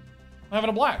 I'm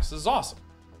having a blast. This is awesome.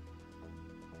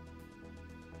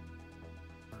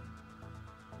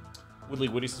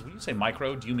 Woody says, when you say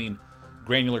micro, do you mean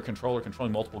granular controller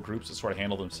controlling multiple groups that sort of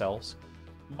handle themselves?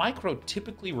 Micro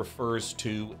typically refers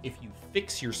to if you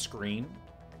fix your screen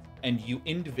and you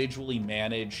individually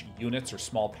manage units or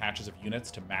small patches of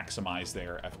units to maximize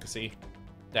their efficacy.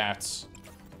 That's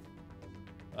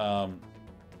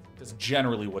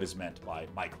generally what is meant by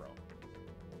micro.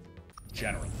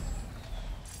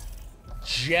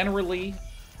 Generally,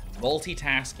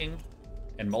 multitasking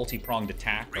and multi-pronged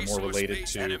attack are more related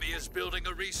to Enemy is building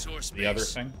a resource the other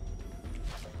thing.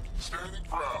 Standing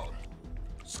proud.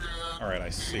 Scan. All right, I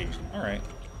see. All right.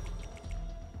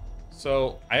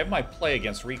 So I have my play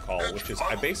against recall, which is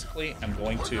I basically am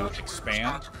going to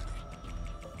expand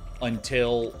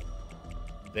until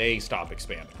they stop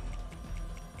expanding.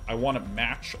 I want to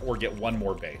match or get one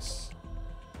more base,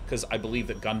 because I believe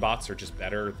that gunbots are just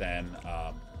better than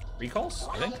recalls,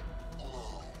 I think.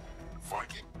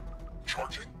 Viking.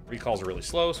 Charging. Recalls are really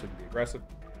slow, so we can be aggressive.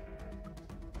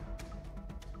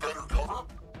 Better cover.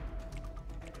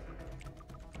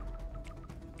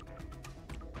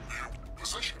 New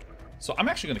position. So I'm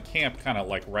actually going to camp kind of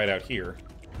like right out here.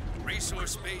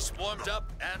 Resource base warmed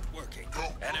up and working.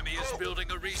 Enemy is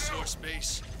building a resource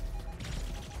base.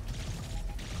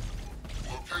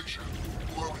 Location.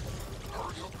 Loading.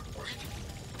 Hurry up and wait.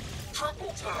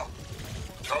 Triple tap.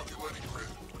 Calculating grid.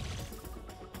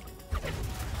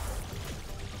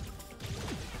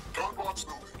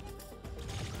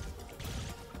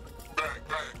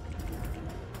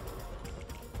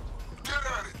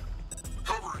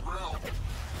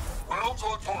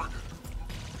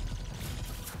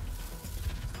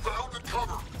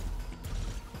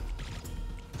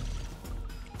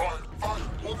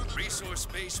 Resource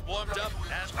base warmed up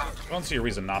and I don't see a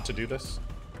reason not to do this.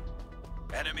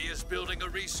 enemy is building a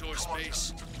resource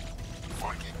base.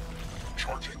 Viking.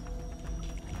 Charging.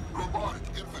 Robotic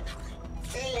infantry.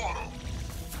 Full auto.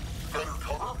 Better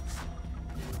cover.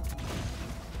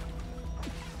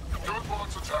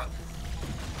 Gunbots attack.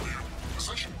 Clear.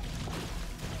 Position.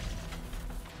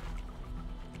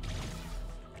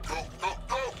 Go, go,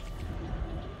 go!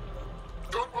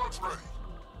 Gunbots ready.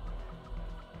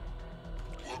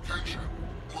 Location.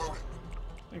 Loading.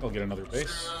 I think I'll get another base.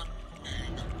 Scan.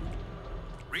 Need.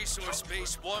 Resource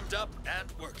base warmed up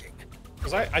and working.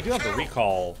 Because I do have the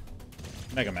recall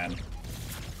Mega Men.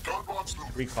 Gunbots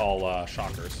moving. Recall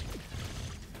shockers.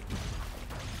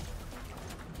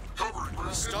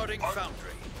 Covering. Starting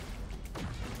foundry.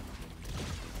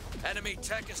 Enemy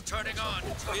tech is turning on.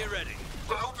 Be ready.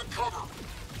 Bound and cover.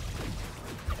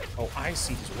 Oh, I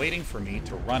see. He's waiting for me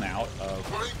to run out of...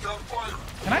 Laying down fire.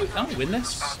 Can I win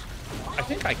this? I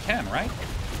think I can, right?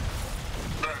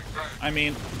 Bang, bang. I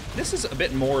mean, this is a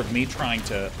bit more of me trying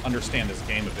to understand this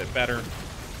game a bit better.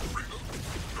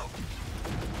 Go.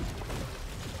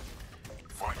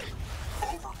 Viking.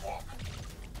 Overclock.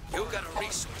 You got a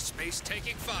resource base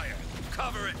taking fire.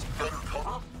 Cover it. Better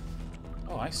cover.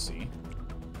 Oh, I see.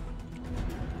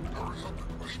 Hurry up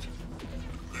and wait.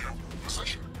 New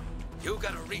position. You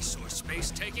got a resource base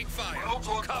taking fire. Well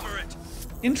done. Cover it.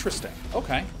 Interesting.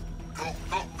 Okay. Go,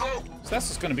 go, go! So that's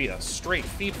just going to be a straight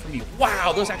feed from you.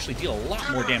 Wow, those actually deal a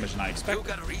lot more damage than I You expected.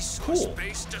 got a resource Cool.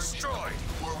 base destroyed.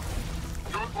 Loading.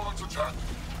 Gunbots attack.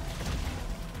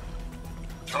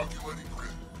 Calculating grid.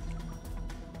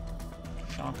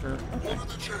 Shocker. Okay. One in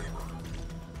the chamber.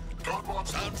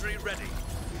 Gunbots Foundry ready.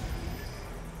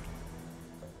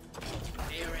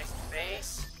 Nearest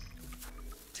base?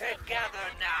 Together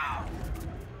now!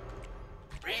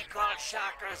 Recall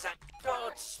shockers and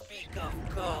don't speak of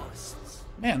ghosts.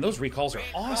 Man, those recalls are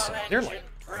awesome. They're like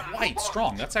quite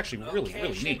strong. That's actually really, really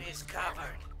Location neat. is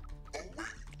covered.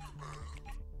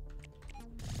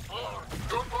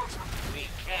 Gunbots We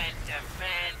can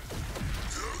defend.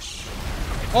 yes.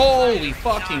 Holy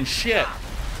fucking shit.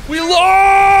 We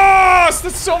lost!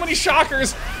 That's so many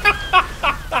shockers.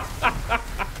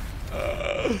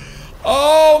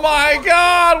 Oh my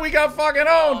god, we got fucking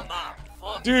owned.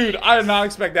 Dude, I did not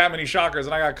expect that many shockers,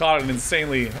 and I got caught at an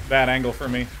insanely bad angle for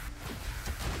me.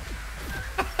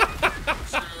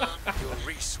 Your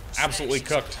resource Absolutely base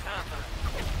is cooked.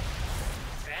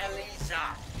 Bellies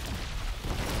up.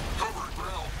 Covering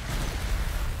ground.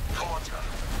 Contact.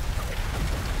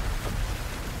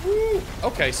 Woo.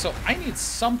 Okay, so I need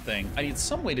something. I need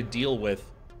some way to deal with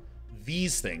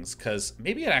these things, because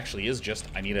maybe it actually is just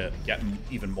I need to get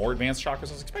even more advanced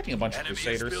shockers. I was expecting a bunch of Enemy is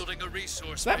Crusaders. building a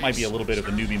resource So that might be a base. little bit of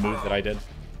a newbie move that I did.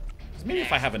 'Cause maybe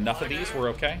if I have enough of these, we're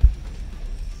okay.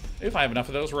 Maybe if I have enough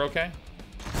of those, we're okay.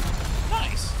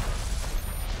 Nice.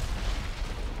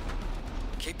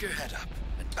 Keep your head up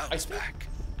and I bounce think- back.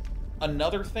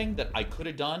 Another thing that I could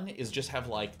have done is just have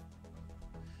like,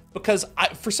 because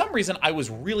for some reason I was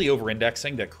really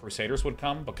over-indexing that Crusaders would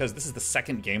come, because this is the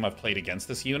second game I've played against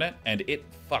this unit, and it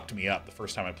fucked me up the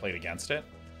first time I played against it.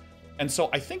 And so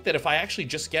I think that if I actually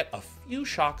just get a few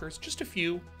shockers, just a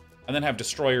few, and then have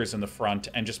destroyers in the front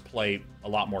and just play a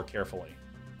lot more carefully,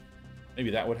 maybe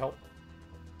that would help.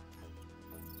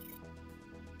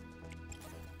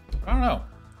 I don't know.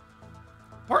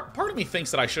 Part of me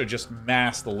thinks that I should have just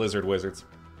massed the Lizard Wizards.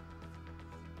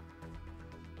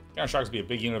 Counter Shockers be a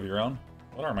big unit of your own?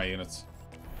 What are my units?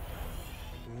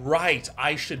 Right,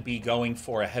 I should be going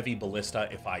for a heavy ballista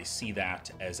if I see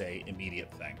that as a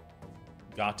immediate thing.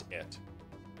 Got it.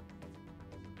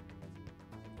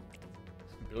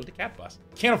 Build a cat bus.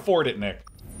 Can't afford it, Nick.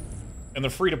 And the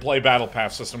free-to-play battle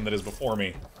pass system that is before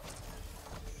me.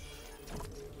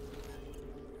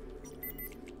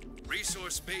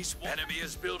 Resource base. Enemy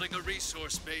is building a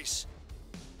resource base.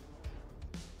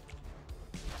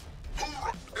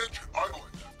 Hoorah! Engine idling.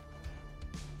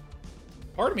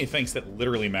 Part of me thinks that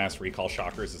literally mass recall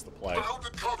shockers is the play. Bound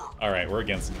and cover. Alright, we're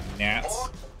against gnats.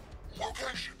 On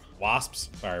location. Wasps.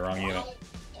 Sorry, wrong unit. Well,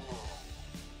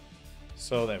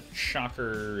 So they have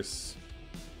shockers.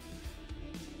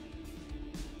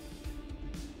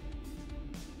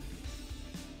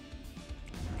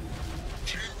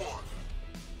 G1.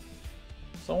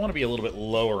 So I want to be a little bit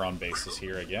lower on bases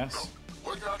here, I guess.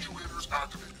 Leg actuators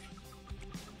activated.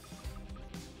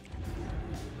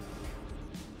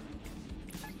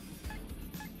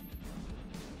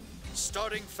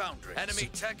 Starting foundry. Enemy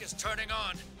tech is turning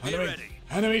on. Be ready.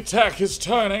 Enemy tech is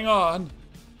turning on.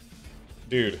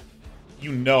 Dude,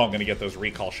 you know I'm going to get those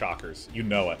recall shockers. You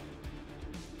know it.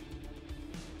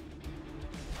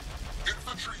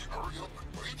 Infantry, hurry up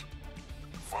and wait.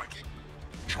 Viking.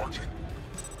 Charging.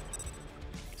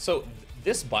 So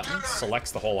this button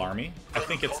selects the whole army. I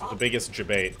think it's the biggest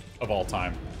debate of all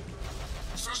time.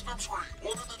 Systems ready.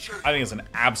 One in the chamber. I think it's an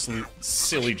absolute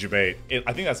silly debate.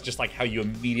 I think that's just like how you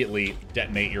immediately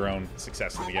detonate your own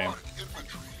success in the game. Robotic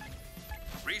infantry.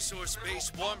 Resource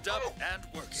base warmed up and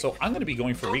working. So I'm going to be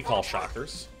going for recall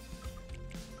shockers.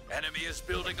 Enemy is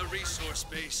building a resource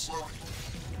base. Loading.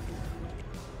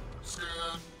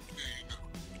 Scanning.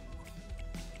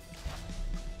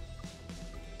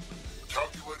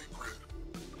 Calculating grid.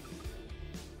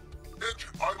 Engine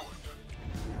idling.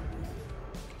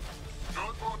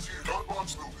 Gunbots here.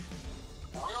 Gunbots moving.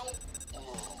 Rail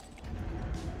low.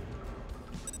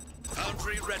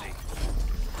 Foundry ready.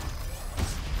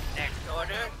 Next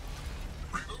order.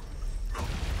 Reload. No.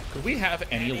 Could we have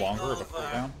any longer of a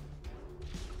cooldown?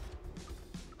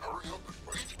 Hurry up and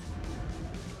wait.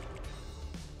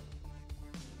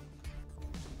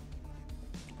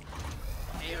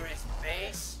 Nearest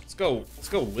base. Let's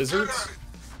go, lizards.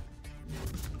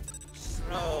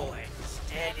 Slow and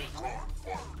steady. Run,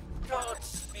 fire. Don't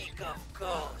speak of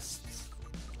ghosts.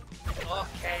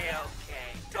 Okay.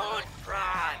 Don't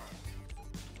prod.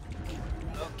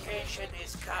 Location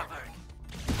is covered.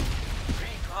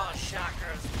 Recall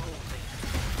shockers moving.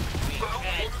 We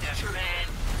can defend.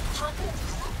 Temple, you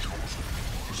have chosen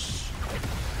us.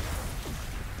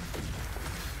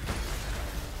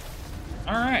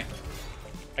 All right.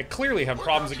 I clearly have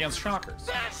problems against shockers.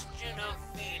 Bastion of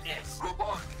Venus.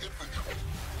 Robotic infantry.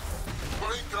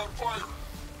 Laying down fire.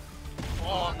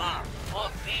 Form up for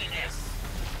Venus.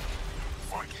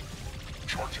 Viking.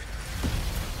 Charging.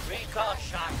 Recall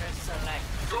shockers select.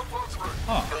 Gunbots ready.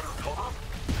 Huh. Better cover.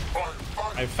 Fire,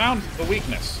 fire. I found the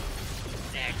weakness.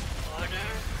 Next order.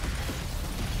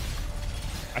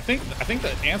 I think the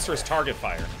answer is target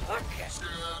fire. Okay. Scan.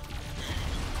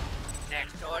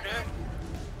 Next order.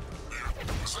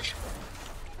 Position.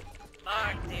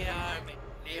 Mark the army.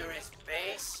 Nearest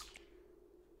base.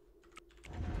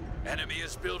 Enemy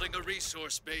is building a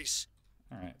resource base.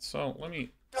 All right, so let me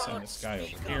send Don't this guy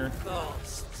speak over here. of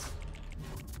ghosts.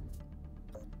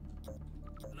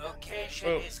 Location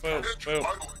Boop, is boop, covered. Engine boop.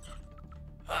 idling.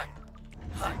 Hut.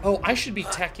 Hut. Oh, I should be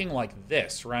teching like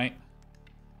this, right?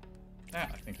 Yeah,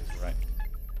 I think it's right.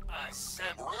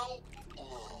 Assemble. Rail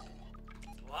low.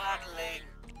 Waddling.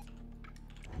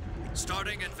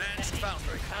 Starting advanced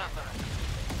foundry. Cover.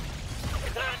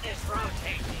 Gun is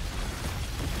rotating.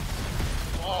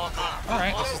 Form up. All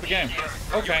right, this is the game.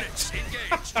 Okay. Units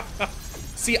engaged.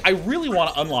 See, I really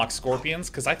want to unlock scorpions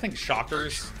because I think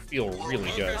shockers feel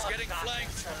really good. Workers getting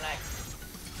flanked.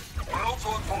 Select. Rounds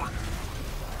on target.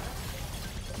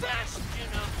 Bastion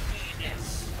of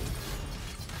Venus.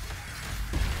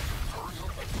 Hurry up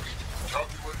and wait.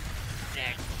 Calculating.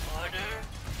 Next order.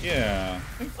 Yeah,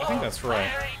 I think that's right.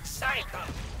 Firing cycle.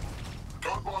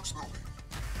 Gunbots moving.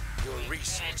 Your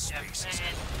resource base is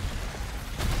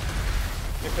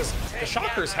Because the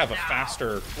shockers have a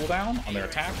faster cooldown on their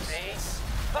attacks. Base.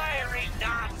 Firing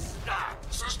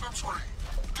non-stop. Systems ready.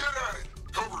 Get at it.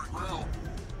 Covering ground.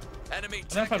 enemy And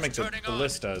then if I tech make is the turning on.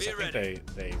 ballistas, Be I think ready.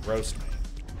 they roast me.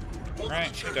 Hold Right, I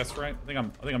the think that's right. I think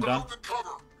I'm done. Ground and cover.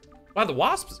 Wow, the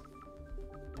wasps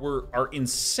are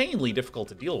insanely difficult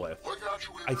to deal with. Like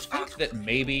actuators I think that activated.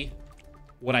 maybe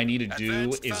what I need to do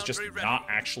Advanced is just foundry ready. not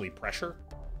actually pressure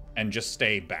and just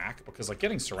stay back because like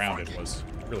getting surrounded was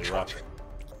really rough. Charging.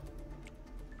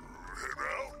 Head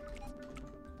out.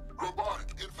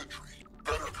 Robotic infantry.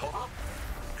 Better cover.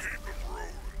 Keep them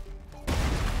rolling.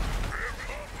 They're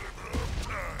hobbling up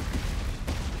time.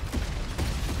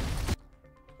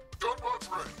 Gunbots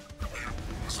ready.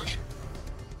 In position.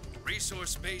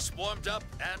 Resource base warmed up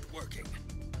and working.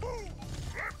 Move.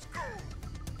 Let's go.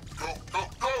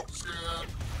 Go. Scan.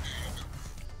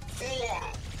 Full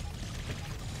auto.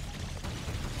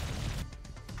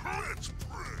 Let's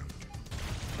press.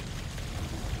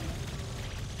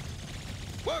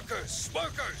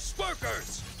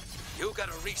 Workers! You got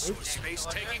a resource space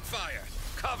taking fire.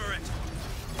 Cover it.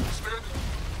 Standing.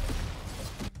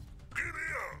 Giddy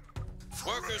up.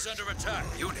 Workers under attack.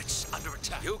 Units under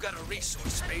attack. You got a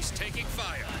resource space taking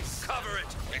fire. Cover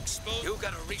it. Expose. You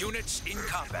got a units in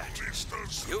combat.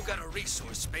 You got a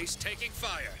resource space taking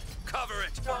fire. Cover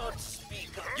it. Don't speak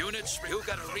of Units. You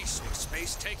got a resource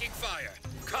space taking fire.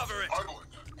 Cover it. Idling.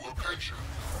 Location.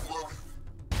 Loading.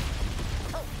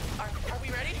 Oh, are we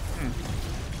ready? Can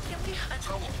we hunt?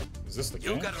 Tell them. Is this the You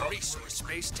game? got a resource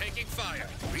space taking fire.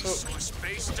 Resource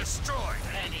space destroyed.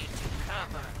 ready to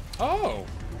cover. Oh,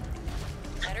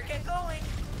 Better get going.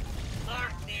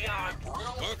 Alert the arm.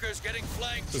 Workers getting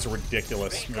flanked. This is a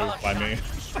ridiculous move by me.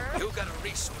 You got a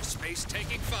resource space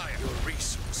taking fire. Your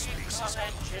resource space is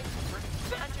Engine.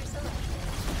 Found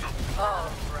yourself.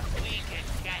 Oh, we can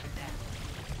get them.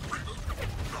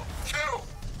 Kill!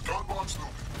 Gunbox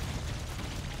moving.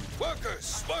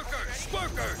 Workers!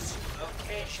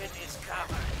 Location is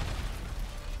covered.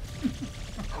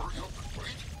 Hurry up and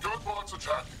wait. Gunbox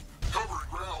attacking. Covering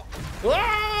ground.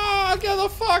 Ah, get the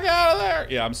fuck out of there!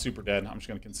 Yeah, I'm super dead. I'm just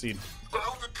gonna concede.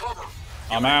 Bound and cover.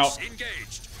 I'm out.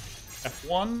 Engaged.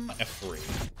 F1,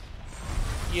 F3.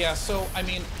 Yeah, so, I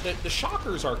mean, the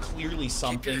shockers are clearly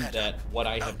something that what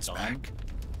I have done,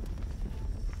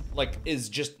 like, is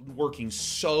just working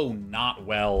so not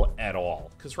well at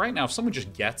all. Because right now, if someone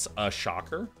just gets a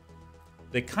shocker,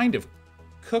 they kind of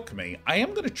cook me. I am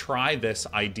going to try this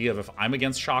idea of if I'm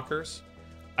against shockers,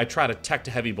 I try to tech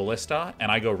to heavy ballista, and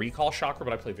I go recall shocker,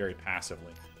 but I play very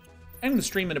passively. I'm going to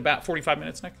stream in about 45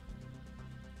 minutes, Nick.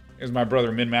 Here's my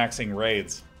brother min-maxing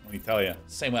raids. Let me tell you.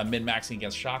 Same way I'm min-maxing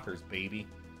against shockers, baby.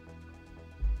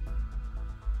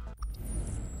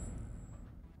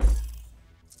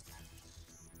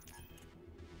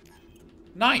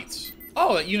 Knights.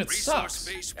 Oh, that unit Resource sucks.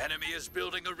 base. Enemy is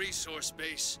building a resource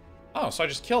base. Oh, so I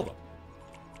just killed them.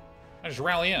 I just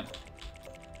rally in.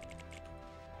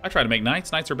 I try to make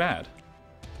knights. Knights are bad.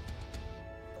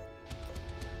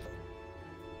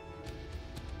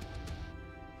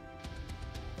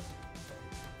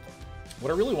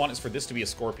 What I really want is for this to be a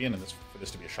scorpion and for this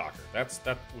to be a shocker.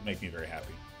 That would make me very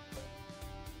happy.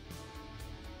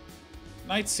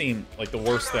 Knights seem like the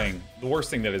worst thing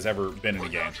that has ever been in a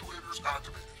game. Actuators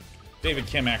activated. David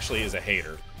Kim actually is a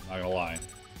hater, I'm not gonna lie.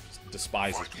 Just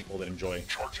despises people that enjoy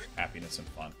happiness and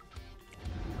fun.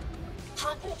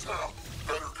 Triple tap.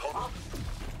 Better cover.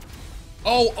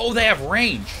 Oh, they have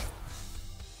range.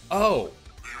 Oh.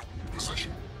 New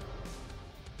position.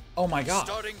 Oh my god.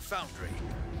 Starting foundry.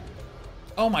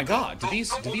 Oh my god. Do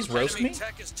these roast Enemy me?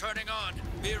 tech is turning on.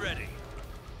 Be ready.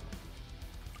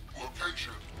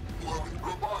 Location. Loading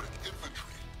robotic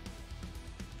infantry.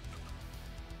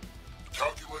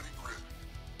 Calculating grid.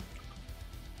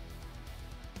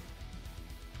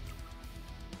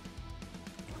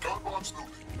 Gunbox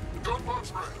moving.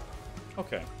 Gunbox ready.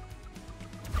 Okay.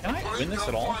 Can I win this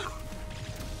at all?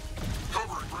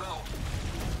 Covering ground.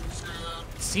 Scan.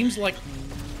 Seems like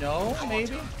no,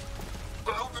 maybe?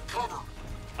 Bound and cover.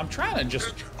 I'm trying to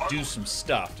just do some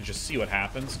stuff to just see what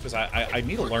happens, because I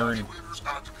need to learn Actuators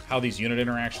activated. how these unit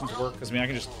interactions work, because I mean, I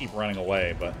can just keep running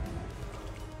away, but...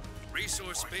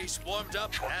 Resource base warmed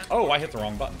up and Oh, I hit the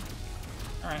wrong button.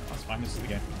 Alright, that's fine, this is the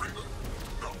game.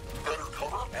 No. Better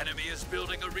cover. enemy is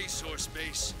building a resource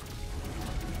base.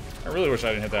 I really wish I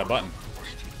didn't hit that button. Wait.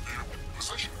 New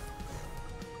position.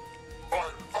 Fire.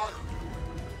 Fire.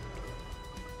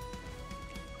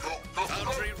 Go.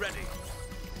 Foundry ready.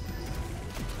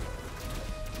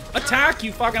 Attack,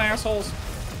 you fucking assholes!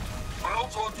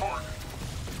 Rounds on target.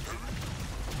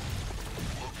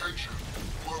 Location.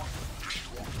 Loading.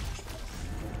 Destroyers.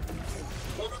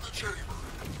 One in the chamber.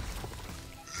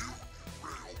 New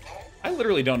rail power. I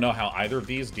literally don't know how either of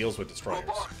these deals with destroyers.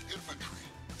 Robotic infantry.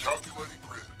 Calculating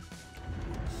grid.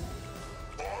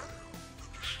 I am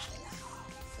the destroyer.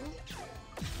 Full charge.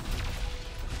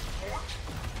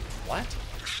 What?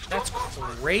 That's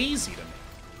crazy to me.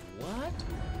 What?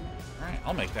 Alright,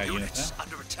 I'll make that unit Units then.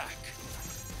 under attack.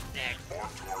 Next. On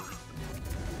target.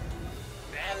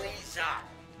 Bellies up.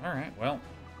 Alright, well,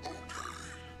 Okay.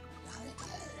 We will go.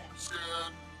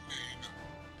 Scanning.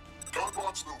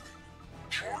 Gunbox moving.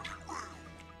 Charging rail.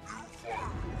 New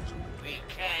fires. We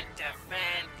can't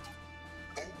defend.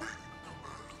 Obeying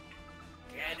command.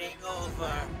 Getting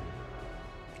over.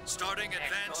 Starting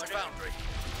advanced order. foundry.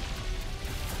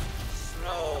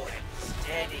 Slow and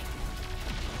steady.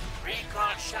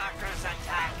 Recon shockers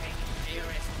attacking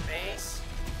nearest base.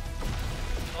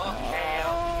 Okay.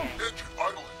 Engine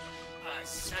idling.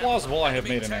 it's plausible I have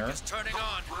made an Tech error. is turning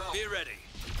on. Be ready.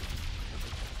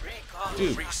 Recon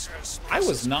Dude, Resource I base.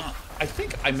 was not... I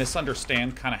think I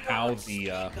misunderstand kind of how the... Speak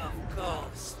of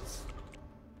ghosts.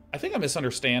 I think I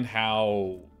misunderstand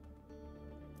how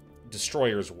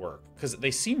destroyers work, because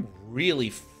they seem really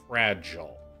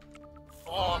fragile.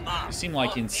 Form up. They seem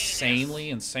like for Venus.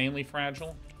 insanely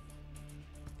fragile.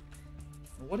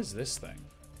 What is this thing?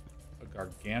 A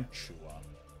gargantua.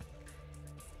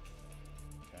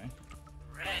 Okay.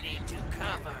 Ready to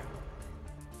cover.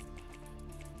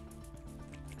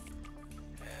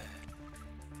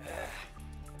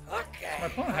 Okay. My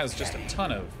opponent has just a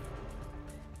ton of...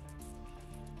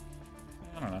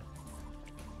 I don't know.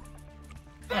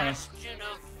 Bastion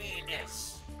of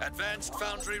Venus. Advanced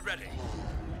foundry ready.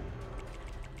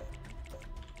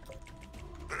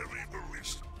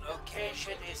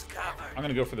 Location is covered. I'm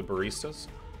gonna go for the baristas.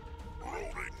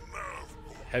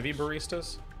 Heavy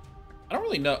baristas. I don't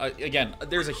really know. Again,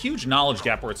 there's a huge knowledge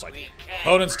gap where it's like,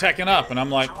 opponent's teching up, and I'm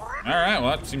like, all right,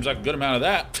 well, that seems like a good amount of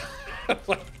that.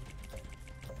 Like,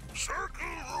 Circle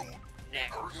route.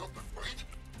 Next. Hurry up and wait.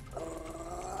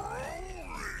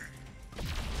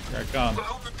 here I come.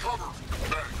 Found and cover.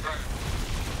 Bang, bang.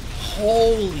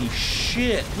 Holy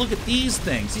shit! Look at these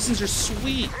things. These things are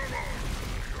sweet.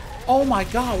 Oh my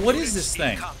god, what is this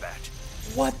thing?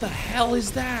 What the hell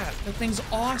is that? That thing's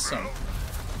awesome.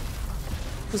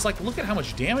 Because, like, look at how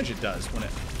much damage it does when it...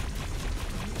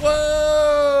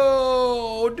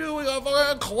 Whoa! Dude, we got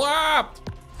fucking clapped!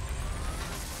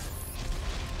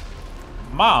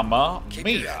 Mama Keep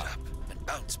your head mia. up and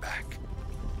bounce back.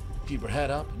 Keep her head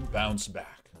up and bounce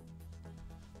back.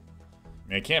 I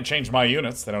mean, I can't change my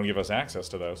units. They don't give us access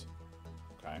to those.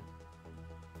 Okay.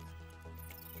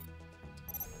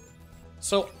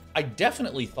 So, I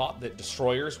definitely thought that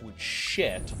destroyers would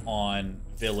shit on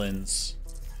villains,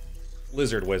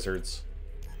 lizard wizards.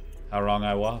 How wrong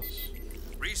I was.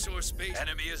 Resource base.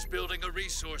 Enemy is building a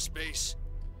resource base.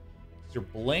 These are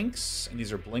blinks, and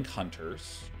these are blink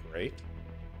hunters. Great.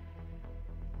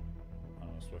 Oh,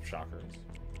 swift shockers.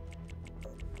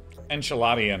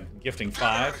 Enchiladian, gifting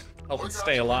 5. Helping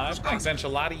stay alive. Thanks,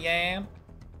 Enchiladian.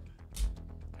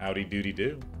 Howdy doody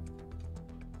do.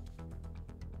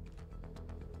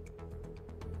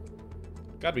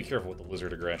 Gotta be careful with the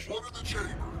lizard aggression. One in the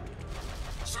chamber.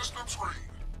 Systems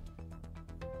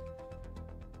read.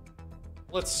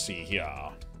 Let's see here.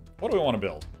 What do we want to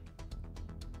build?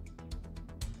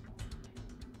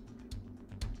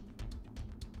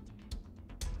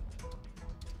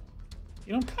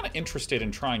 You know, I'm kind of interested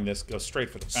in trying this. Go straight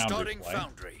for the foundry Starting play.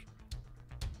 foundry.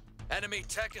 Enemy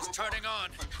tech is turning on.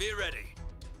 Be ready.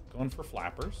 Going for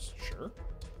flappers, sure.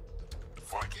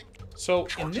 Viking. So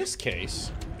in this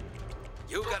case,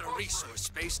 You got a resource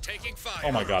space taking fire.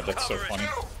 oh my god, that's so Cover it.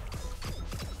 funny.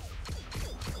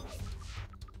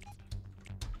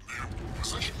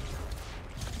 Position.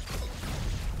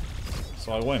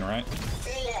 So I win, right?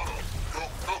 Full auto. Go,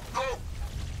 go, go.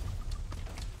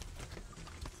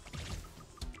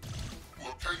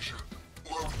 Location.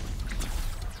 Loading.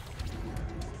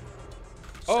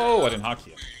 Oh, I didn't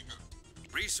hockey it.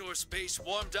 Resource base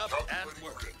warmed up and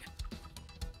working.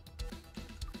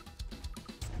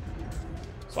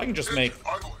 So I can just make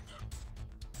Idling.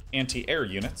 anti-air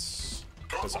units,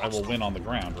 because I will win on the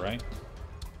ground, right?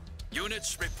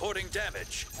 Units reporting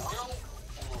damage.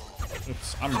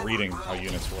 Oops, I'm reading how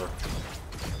units work.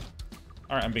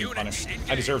 Alright, I'm being punished.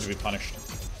 I deserve to be punished.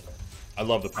 I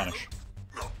love the punish.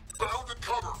 No. Bound and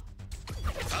cover.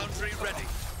 Foundry ready.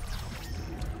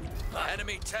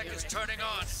 Enemy tech is turning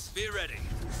on. Be ready.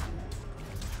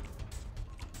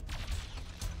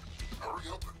 Hurry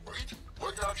up and wait.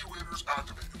 Leg actuators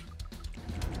activated.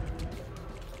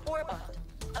 Orbot.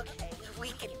 Okay, we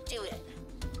can do it.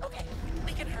 Okay,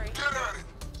 we can hurry. Get at it.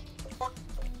 But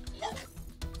look.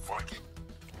 Viking.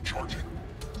 Charging.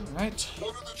 Alright.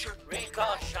 One in the chamber.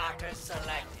 Recall shocker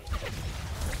selected.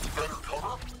 Better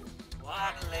cover.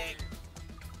 Waddling.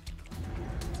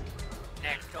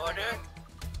 Next order.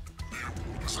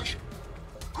 Position.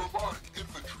 Robotic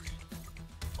infantry.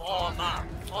 Form up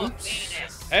for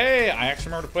Venus. Hey, I actually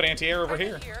remember to put anti-air over Are they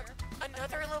here.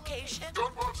 Another location?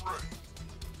 Gunbots ready.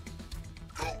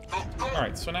 Go, go, go.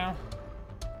 Alright, so now...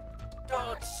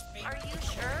 Don't speak. Are you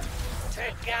sure?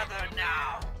 Together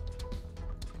now.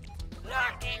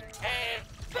 Locking tail.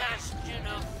 Bastion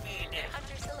of Venus.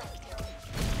 Hunter selected.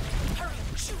 Hurry,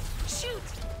 shoot, shoot!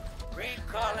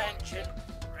 Recall engine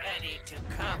ready to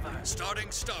cover. Starting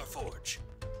Starforge.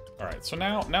 Alright, so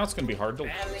now it's going to be hard to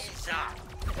lose. Bellies up.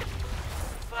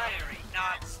 Firing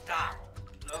non-stop.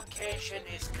 Location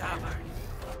is covered.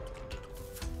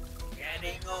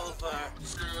 Getting over.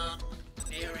 Scan.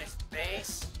 Nearest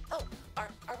base. Oh, are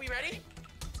we ready?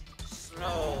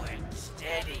 Slow and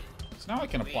steady. So now I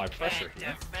can apply We pressure can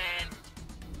here. defend.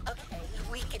 Okay,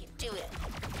 we can do it.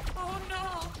 Oh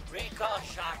no! Recall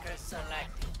shocker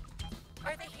selected.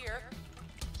 Are they here?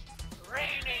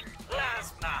 Raining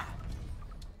plasma.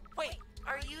 Wait,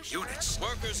 are you sure? Units.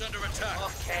 Workers under attack.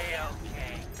 Okay.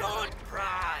 Don't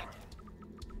prod.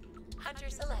 Hunter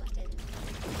selected.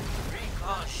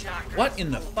 Recall shocker. What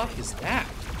in the fuck is that?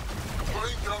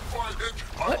 Laying down 5 engine.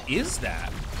 What is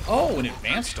that? Oh, an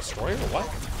advanced destroyer? What?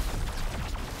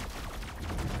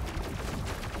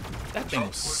 That thing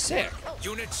was sick.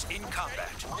 Units in combat.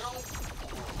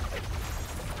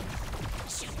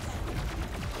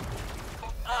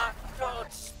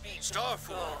 Don't speak.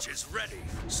 Starforge is ready.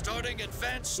 Starting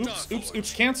advanced Oops, Starforge. oops,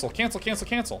 oops.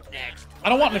 Cancel. Next. I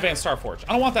don't want an advanced Starforge.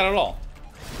 I don't want that at all.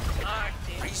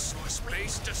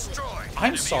 base destroyed. I'm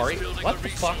Enemy sorry, is building what a the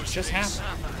fuck resource just base.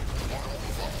 happened?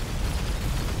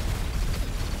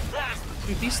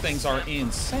 Dude, these things are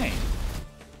insane.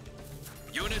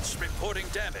 Units reporting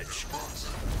damage.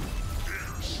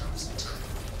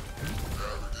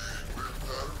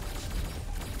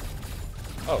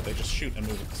 Oh, they just shoot and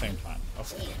move at the same time.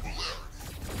 Okay.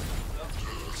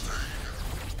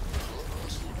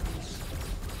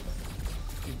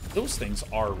 Dude, those things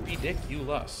are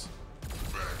ridiculous.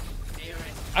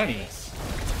 I don't even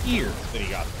hear that he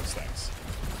got those things.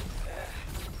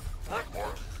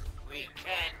 We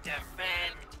can't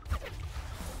defend.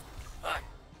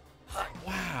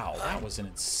 Wow, that was an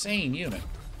insane unit.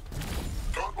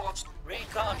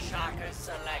 Recall shocker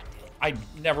selected. I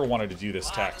never wanted to do this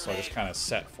tech, so I just kind of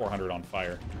set 400 on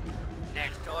fire.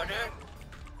 Next order.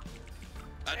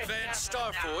 Advanced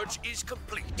Starforge is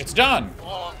complete. It's done!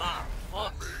 Form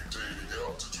up.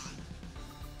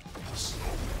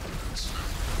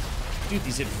 Dude,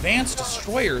 these advanced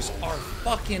destroyers are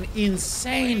fucking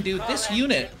insane, dude. This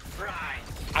unit,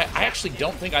 I actually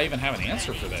don't think I even have an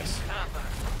answer for this.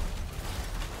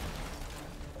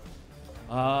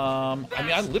 I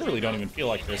mean, I literally don't even feel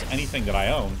like there's anything that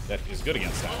I own that is good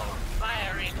against that.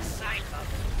 Firing cycle.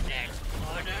 Next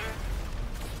order.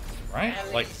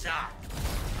 Right? Like,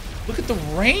 look at the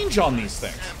range on these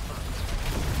things.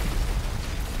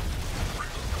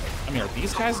 I mean, are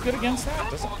these guys good against that?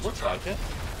 Doesn't look like it.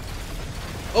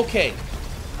 Okay,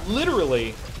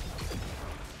 literally,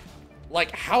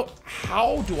 like, how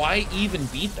do I even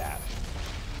beat that?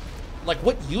 Like,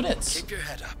 what units Keep your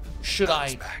head up. should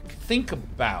I think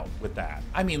about with that?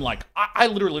 I mean, like, I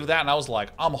literally did that and I was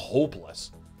like, I'm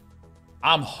hopeless.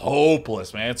 I'm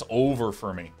hopeless, man. It's over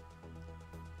for me.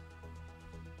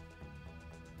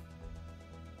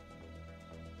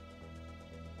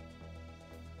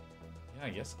 Yeah, I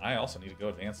guess I also need to go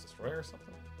Advanced Destroyer or something.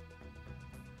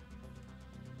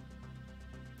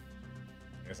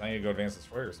 I guess I need to go Advanced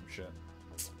Destroyer or some shit.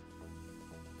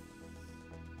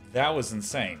 That was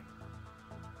insane.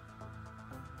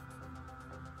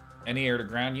 Any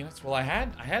air-to-ground units? Well, I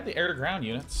had the air-to-ground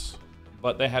units,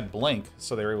 but they had blink,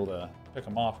 so they were able to pick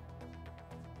them off.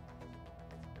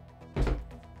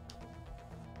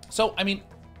 So, I mean,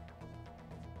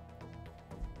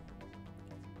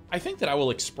 I think that I will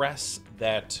express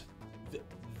that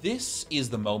this is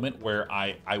the moment where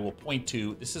I will point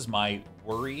to, this is my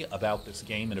worry about this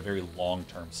game in a very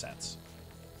long-term sense.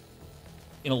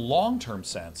 In a long-term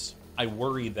sense, I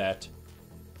worry that,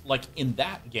 like, in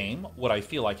that game, what I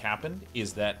feel like happened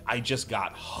is that I just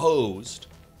got hosed.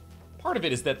 Part of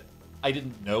it is that I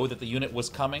didn't know that the unit was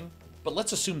coming, but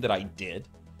let's assume that I did.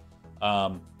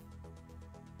 Part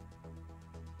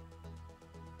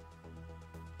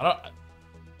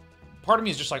of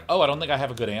me is just like, oh, I don't think I have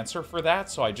a good answer for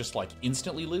that, so I just, like,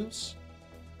 instantly lose.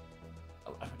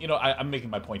 You know, I'm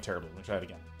making my point terribly. Let me try it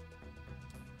again.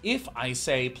 If I,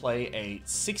 say, play a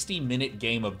 60-minute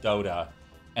game of Dota,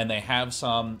 and they have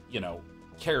some, you know,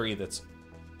 carry that's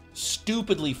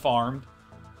stupidly farmed,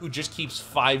 who just keeps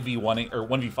 5v1ing or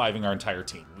 1v5ing our entire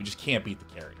team. We just can't beat the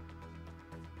carry.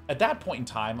 At that point in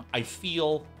time, I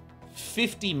feel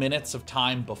 50 minutes of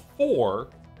time before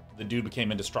the dude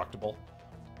became indestructible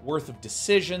worth of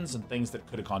decisions and things that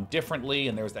could have gone differently,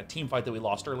 and there was that team fight that we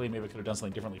lost early, maybe I could have done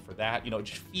something differently for that. You know, it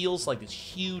just feels like this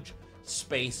huge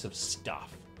space of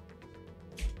stuff.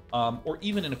 Or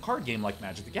even in a card game like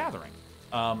Magic the Gathering.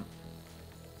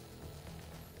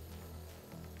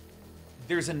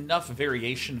 There's enough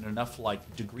variation and enough,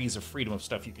 like, degrees of freedom of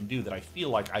stuff you can do that I feel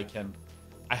like I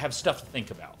have stuff to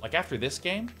think about. Like, after this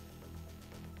game,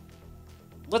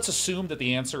 let's assume that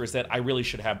the answer is that I really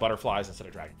should have butterflies instead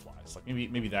of dragonflies. Like,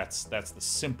 maybe that's the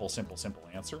simple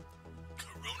answer.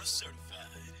 Corona certified.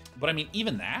 But I mean,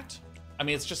 even that, I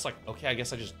mean, it's just like, okay, I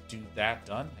guess I just do that,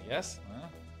 done, I guess.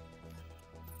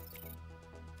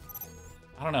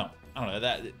 I don't know.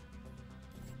 That.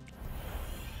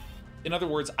 In other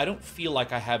words, I don't feel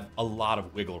like I have a lot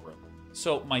of wiggle room.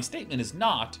 So my statement is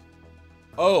not,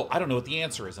 oh, I don't know what the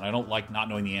answer is, and I don't like not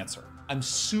knowing the answer. I'm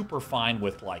super fine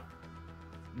with, like,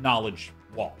 knowledge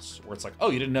walls, where it's like,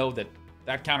 oh, you didn't know that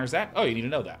counters that? Oh, you need to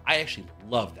know that. I actually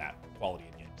love that quality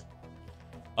in games.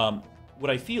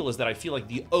 What I feel is that I feel like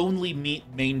the only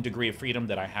main degree of freedom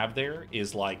that I have there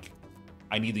is, like,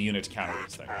 I need the unit to counter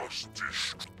this thing.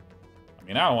 I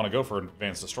mean, I don't want to go for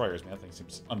Advanced Destroyers, man. That thing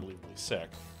seems unbelievably sick.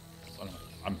 So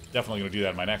I'm definitely going to do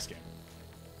that in my next game.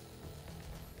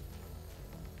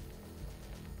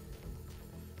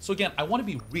 So again, I want to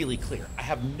be really clear. I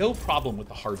have no problem with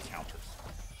the hard counters.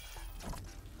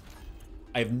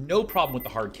 I have no problem with the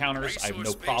hard counters. I have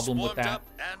no problem with that.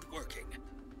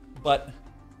 But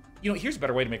You know, here's a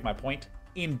better way to make my point.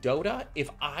 In Dota, if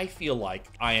I feel like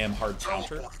I am hard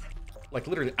countered, like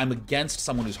literally I'm against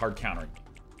someone who's hard countering me,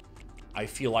 I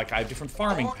feel like I have different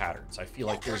farming patterns. I feel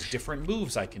like there's different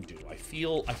moves I can do. I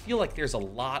feel like there's a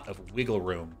lot of wiggle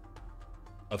room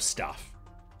of stuff.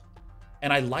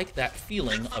 And I like that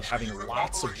feeling of having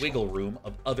lots of wiggle room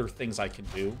of other things I can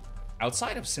do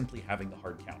outside of simply having the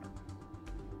hard counter.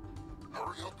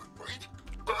 Hurry up and wait.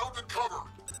 Bound and cover. All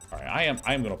right,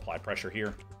 I am going to apply pressure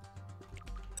here.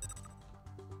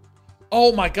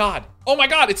 Oh my god! Oh my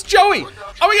god! It's Joey!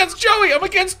 I'm against Joey! I'm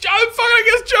fucking against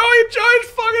Joey! Joey's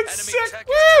fucking sick!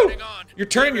 Woo! You're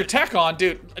turning your tech on,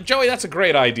 dude. Joey, that's a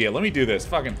great idea. Let me do this.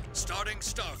 Fucking. Starting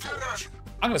Starforge.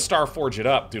 I'm gonna Starforge it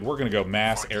up, dude. We're gonna go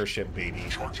mass airship, baby.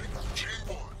 Charging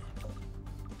G1.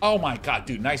 Oh my god,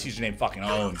 dude. Nice username fucking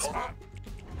owns, man.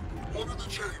 One in the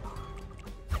chamber.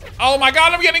 Oh my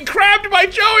god, I'm getting crabbed by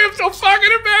Joey! I'm so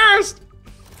fucking embarrassed!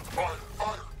 Fire,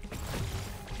 fire.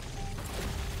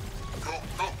 Go,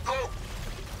 go, go.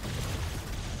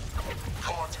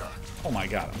 Contact. Oh my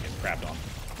god, I'm getting crabbed on.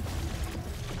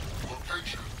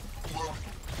 Location. Loading.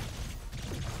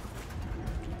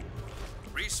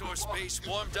 Resource base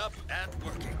warmed up and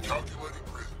working. Calculating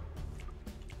grid.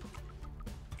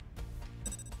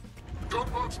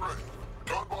 Gunbox ready.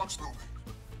 Gunbox moving.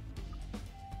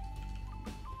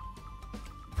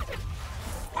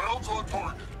 Rounds on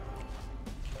target.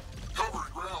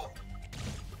 Covering ground.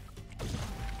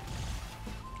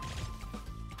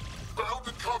 Bound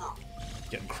and cover.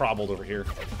 Getting crobbled over here.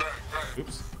 Bang, bang.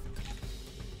 Oops.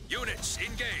 Units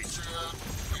engaged.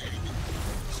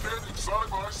 Standing side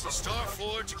by side.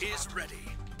 Starforge is ready.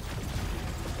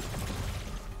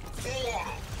 Full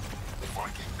auto.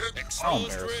 Viking hit.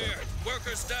 Exposed embarrassing. rear.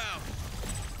 Workers down.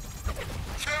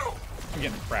 Kill. I'm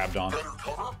getting crabbed on. Better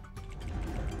cover.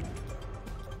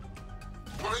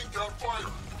 Laying down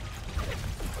fire.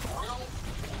 Drill.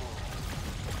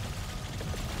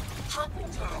 Triple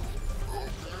down.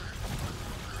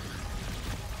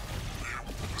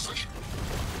 Position.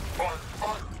 Fire,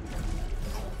 fire.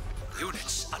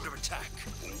 Units under attack.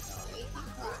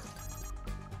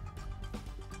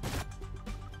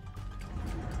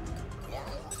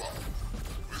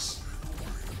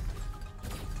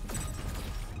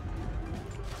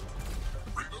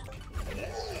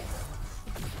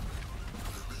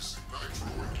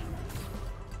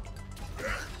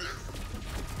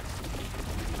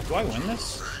 Do I win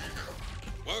this?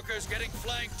 Workers getting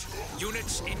flanked.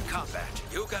 Units in combat.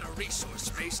 You got a resource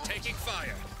base taking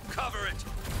fire. Cover it.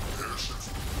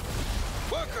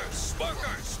 Workers!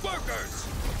 Workers! Workers!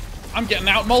 I'm getting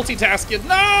out multitasking.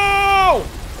 No!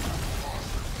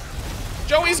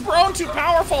 Joey's grown too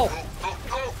powerful. Go,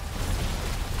 go.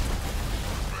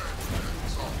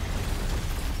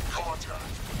 Contact.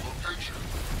 Location.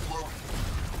 Loading.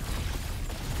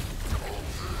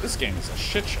 This game is a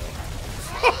shit show.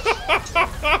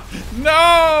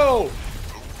 No!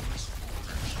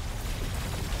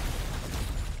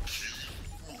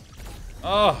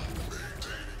 Oh.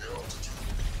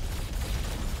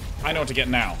 I know what to get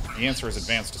now. The answer is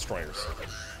advanced destroyers.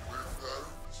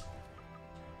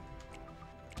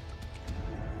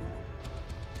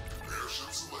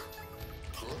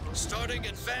 Starting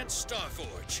advanced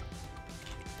Starforge.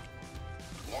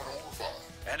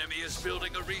 Enemy is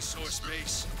building a resource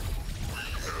base.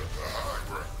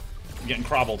 I'm getting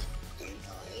crobbled.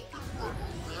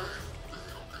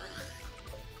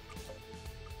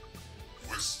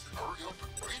 Hurry up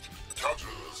and wait.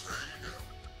 Calculus.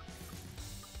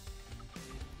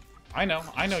 I know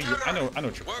what your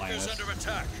plan Workers is. under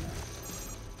attack.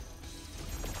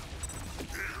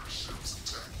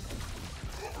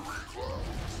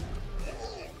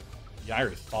 Yeah, I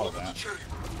already thought of that. Chamber.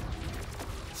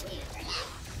 Full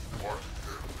left. Mark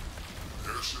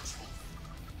there. Airships moving.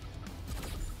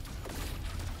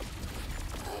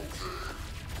 Okay.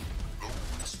 No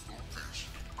risk, no fish.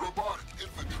 Robotic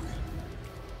infantry.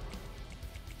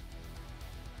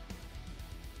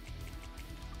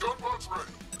 Gunbox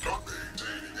ready. Gun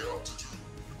maintaining altitude.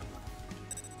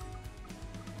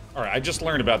 Alright, I just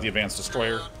learned about the advanced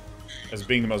destroyer as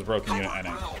being the most broken unit I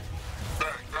know. Ground. Bang,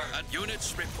 bang. And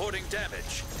units reporting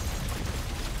damage.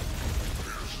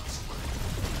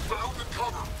 Bound and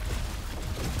cover.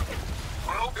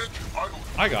 Ground engine idling.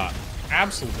 I got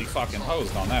absolutely fucking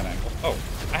hosed on that angle. Oh,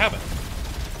 I haven't.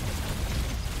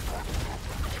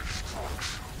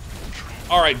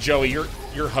 Alright, Joey, you're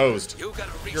hosed. You got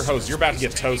a You're hosed. You're about to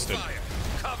get resource base toasted. taking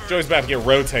fire. Cover Joey's about to get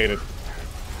rotated.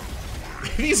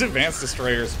 These advanced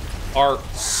destroyers are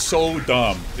so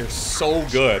dumb. They're so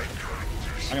good.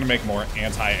 I'm gonna make more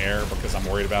anti-air because I'm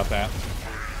worried about that.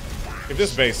 If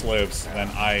this base lives, then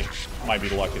I might be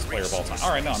the luckiest player of all time. All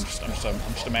right, no, I'm just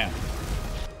a man.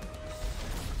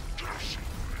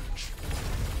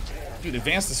 Dude,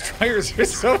 advanced destroyers are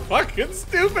so fucking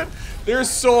stupid. They're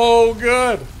so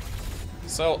good.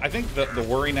 So I think the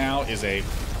worry now is a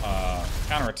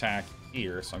counterattack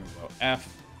here. So I'm gonna go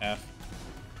F, F.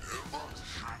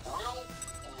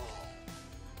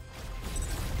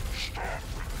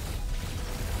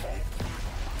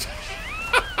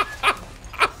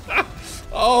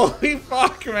 Holy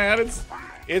fuck, man!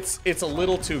 It's a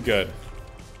little too good.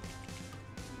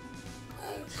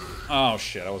 Oh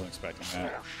shit! I wasn't expecting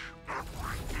that.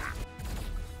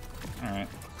 All right.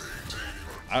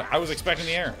 I was expecting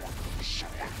the air.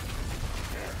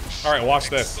 All right, watch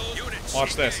this.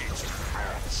 Watch this.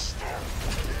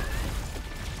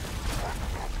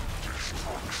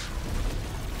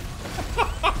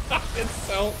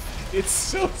 It's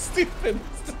so stupid.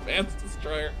 It's Advanced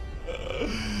Destroyer.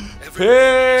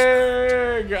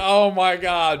 Pig! Oh my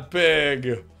god,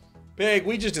 Pig. Pig,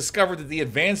 we just discovered that the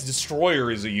Advanced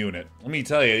Destroyer is a unit. Let me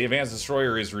tell you, the Advanced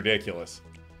Destroyer is ridiculous.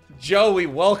 Joey,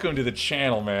 welcome to the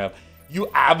channel, man. You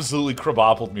absolutely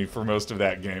craboppled me for most of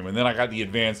that game, and then I got the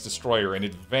Advanced Destroyer and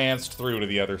advanced through to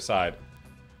the other side.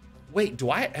 Wait,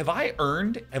 have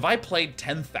I played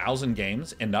 10,000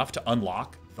 games enough to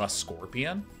unlock the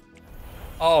Scorpion?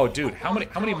 Oh, dude, how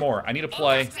many more? I need to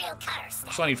play.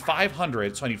 So I need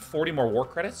 500, so I need 40 more war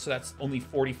credits, so that's only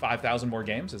 45,000 more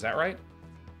games, is that right?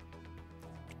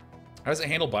 How does it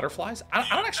handle butterflies?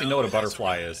 I don't actually know what a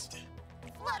butterfly is.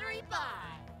 Fluttery by.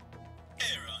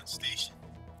 Air on station.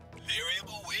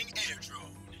 Variable wing air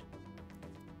drone.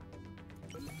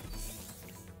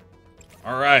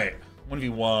 Alright,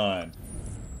 1v1.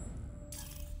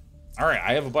 Alright,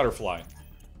 I have a butterfly.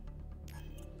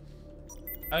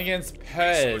 Against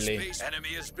Pele. Enemy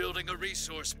is building a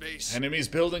resource base. Enemy's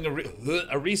building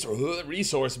a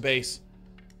resource base.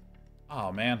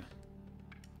 Oh, man.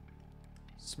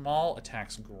 Small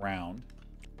attacks ground.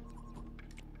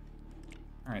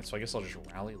 Alright, so I guess I'll just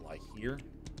rally like here.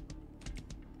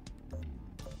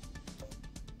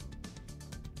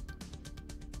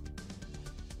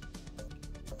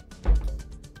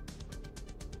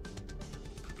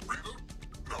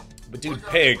 But dude,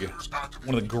 Pig,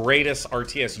 one of the greatest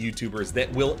RTS YouTubers that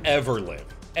will ever live,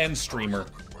 and streamer,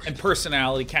 and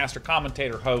personality, caster,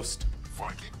 commentator, host,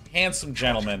 handsome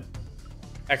gentleman,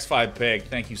 X5 Pig,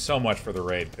 thank you so much for the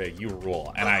raid, Pig. You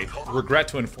rule. And I regret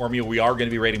to inform you, we are going to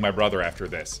be raiding my brother after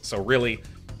this. So really,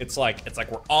 it's like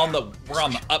we're on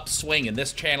the upswing in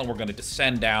this channel. We're going to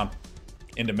descend down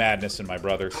into madness in my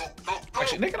brother's.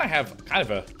 Actually, Nick and I have kind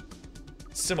of a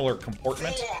similar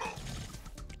comportment.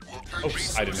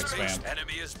 Oops, I didn't expand. I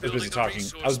was busy talking.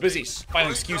 I was busy finding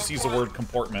an excuse to use the word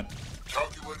comportment.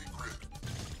 Calculating grid.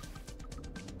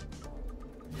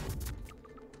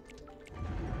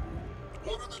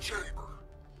 One in the chamber.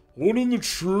 One in the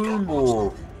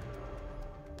chamber.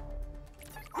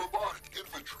 Robotic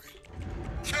infantry.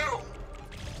 Kill.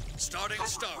 Starting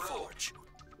Starforge.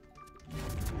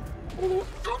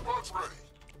 Gunbots ready.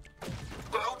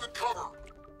 Bound and cover.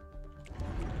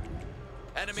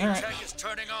 Enemy All right. tech is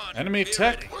turning on. Enemy Be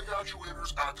tech. ready. Leg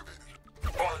actuators activated.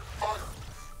 Fire, fire.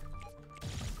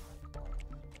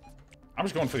 I'm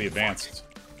just going for the advanced.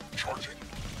 Charging.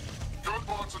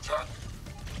 Gunbots attacking.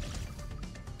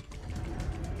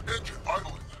 Engine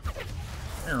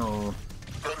idling.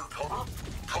 Better cover.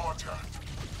 Contact.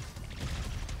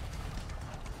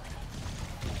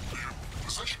 New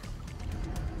position.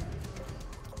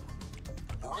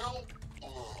 Morale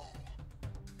low.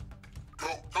 Go,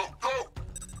 go, go!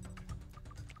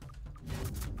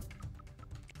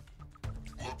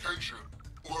 Location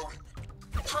loading.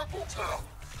 Triple tap.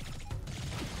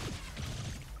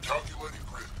 Calculating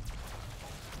grid.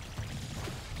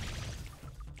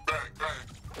 Bang, bang.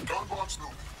 Gunbots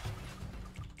moving.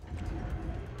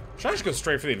 Should I just go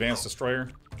straight for the advanced destroyer?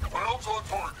 Rounds on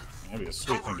target. That'd be a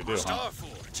sweet thing to do, huh?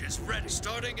 Starforge is ready.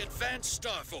 Starting advanced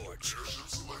Starforge. Airship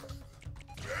selected.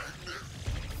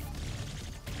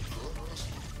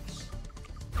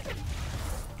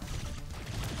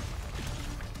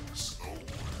 Slow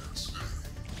and steady.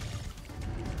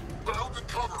 Bound and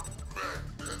cover. Man,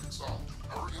 heads up.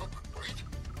 Hurry up and wait.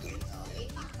 Overall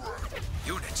big red.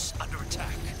 Units under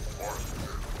attack.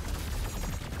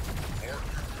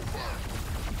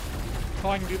 Oh,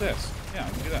 I can do this. Yeah, I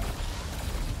can do that.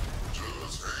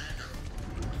 Just hang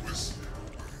and whistle.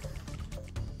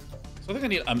 So I think I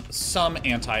need some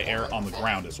anti-air on the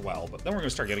ground as well, but then we're going to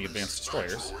start getting advanced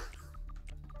destroyers.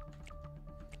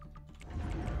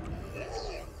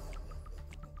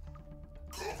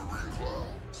 Covering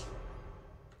clouds.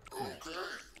 Okay.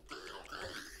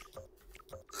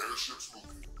 Airships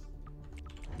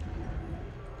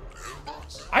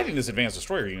I think this advanced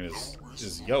destroyer unit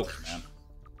is yoked, man.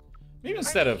 Maybe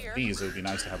instead of these, it would be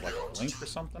nice to have like a blink or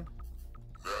something.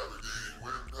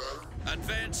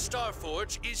 Advanced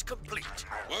Starforge is complete.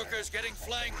 Workers getting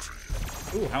flanked.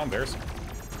 Ooh, how embarrassing.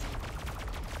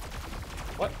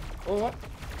 What? Oh, what?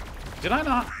 Did I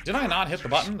not hit the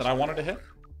button that I wanted to hit?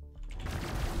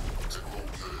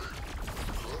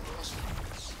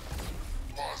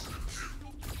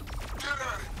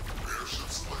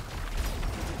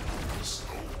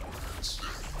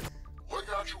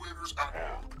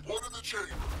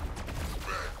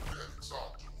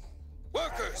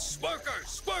 Workers!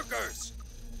 Workers! Workers!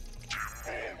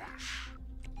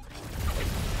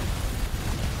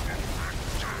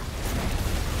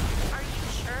 Are you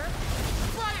sure?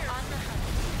 Fire on the hunt.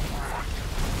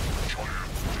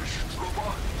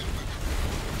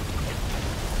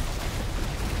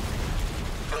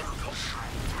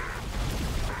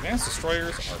 Advanced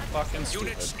destroyers are fucking stupid.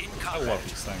 Units in I combat. love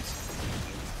these things.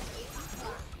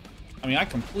 I mean, I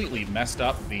completely messed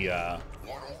up the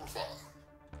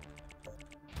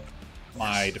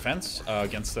my defense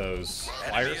against those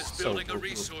flyers, so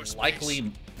we're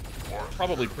likely,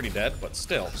 probably pretty dead, but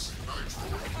still.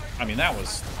 I mean, that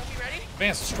was... Are we ready?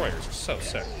 Advanced destroyers are so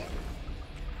sick.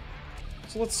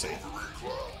 So let's see.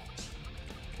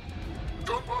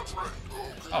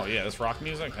 Oh yeah, this rock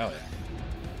music? Hell yeah.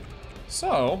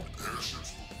 So,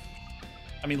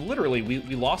 I mean, literally, we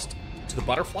lost to the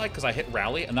butterfly because I hit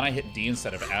rally, and then I hit D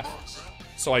instead of F.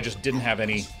 So I just didn't have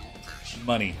any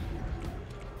money.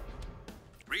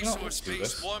 Resource do base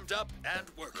this. warmed up and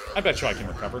working. I bet you I can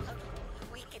recover.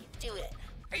 We can do it.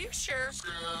 Are you sure?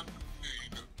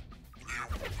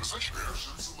 Position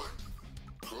airship selected.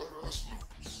 Cut us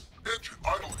loose. Engine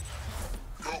idling.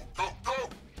 Go, go, go!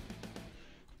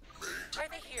 Are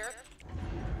they here?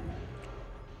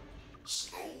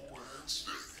 Slow and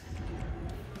steady.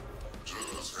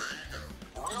 Just hang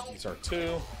out. These are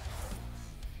two.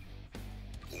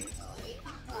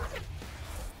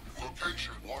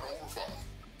 Location 1/5.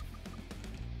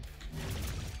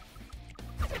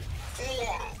 Full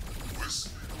auto.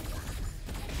 Whiskey away.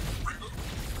 Reload.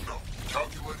 No.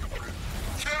 Calculating grid.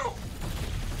 Kill!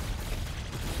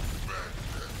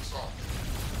 Magnet top.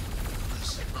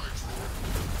 Releasing nitro.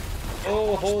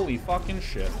 Oh, holy fucking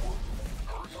shit.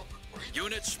 Hurry up and wait.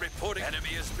 Units reporting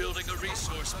enemy is building a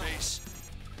resource base.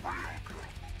 Get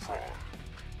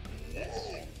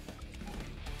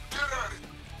at it!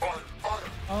 Fire, fire!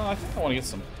 I think I want to get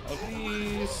some of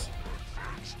these.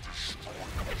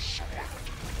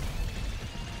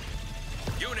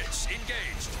 Units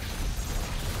engaged.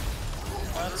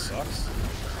 That sucks.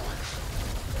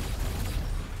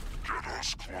 Get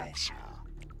us closer.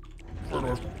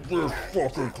 We're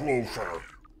fucking closer.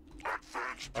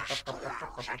 Advanced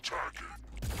destroyers attacking.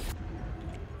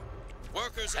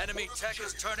 Workers enemy tech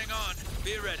is turning on.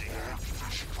 Be ready.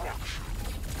 Destruction.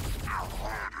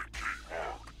 Eradicate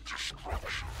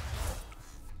destruction.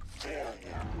 Forward.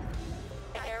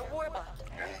 Air warbot.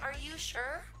 Are you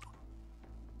sure?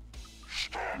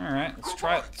 All right, let's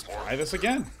try this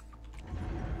again.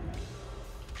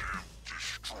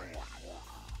 Destroy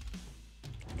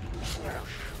order.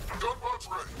 Gunbots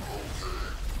ready.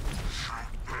 Okay. Shoot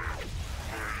them.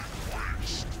 Lay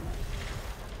waste.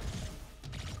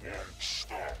 Won't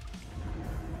stop.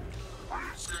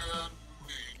 Scanning.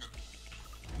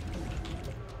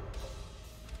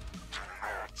 Do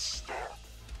not stop.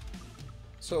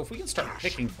 So if we can start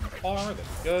picking from far, that'd be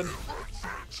good.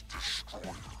 Advanced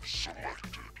destroyer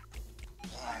selected.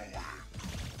 Growing.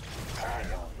 Power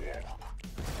walk.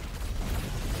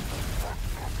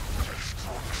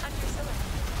 Destruction. Understood.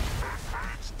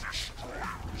 Advanced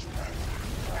destroyers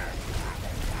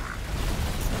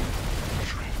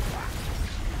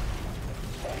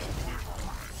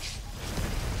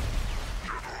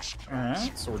All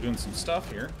right, so we're doing some stuff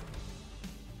here.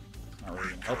 Not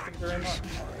really gonna help them very much.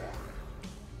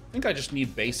 I think I just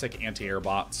need basic anti-air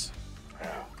bots.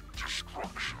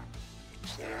 destruction.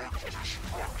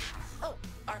 Destruction. Oh,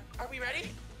 are we ready?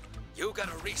 You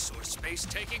got a resource base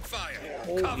taking fire.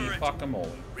 Holy Cover it. guacamole.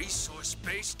 Resource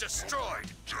base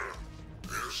destroyed.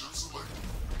 Airship selected.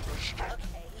 Stop.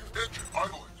 Engine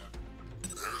idling.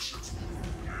 Airships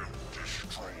moving.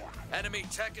 Destroyed. Enemy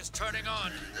tech is turning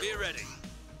on. Be ready.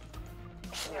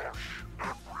 Crush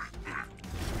everything.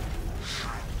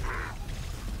 Shoot them.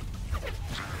 Do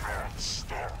not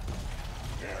stop.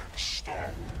 Won't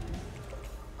stop.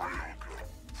 Railgun.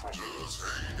 Just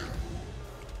hang out.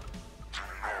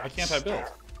 Why can't I build?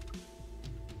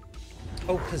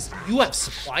 Oh, because you have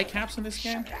supply caps in this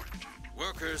game?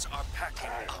 Workers are packing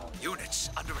up. Units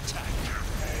under attack.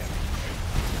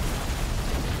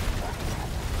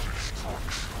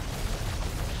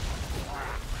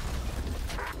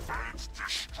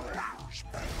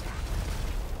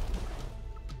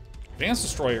 Advanced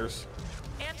destroyers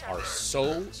are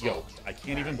so yoked. I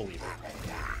can't even believe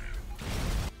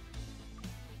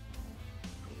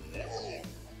it.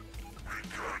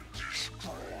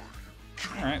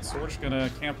 Alright, so we're just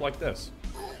gonna camp like this.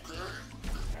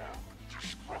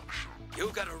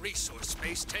 You got a resource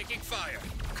space taking fire.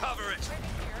 Cover it.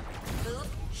 Move.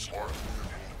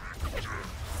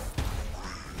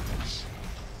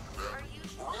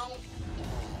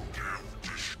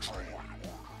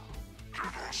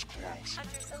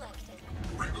 Hunter selected.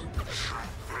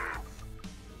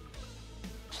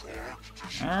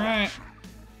 Alright.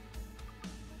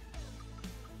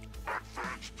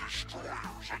 Advanced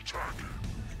destroyers attacking.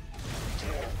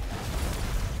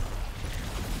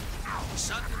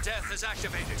 Sudden death is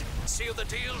activated. Seal the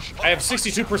deal. I have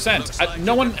 62%.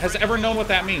 No one has ever known what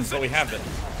that means, but we have it.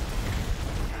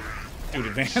 Dude,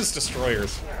 advanced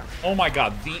destroyers. Oh my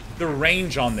god, the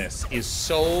range on this is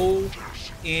so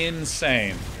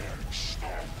insane.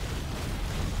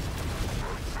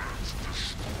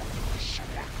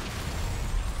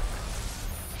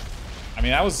 I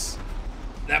mean,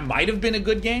 that might have been a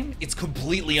good game. It's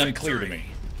completely unclear to me,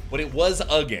 but it was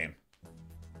a game.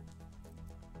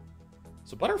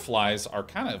 So butterflies are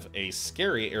kind of a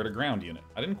scary air-to-ground unit.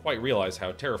 I didn't quite realize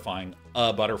how terrifying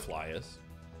a butterfly is.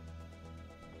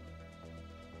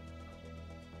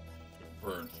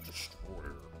 Advanced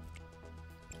destroyer.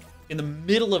 In the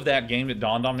middle of that game, it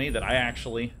dawned on me that I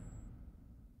actually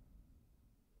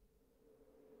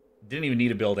didn't even need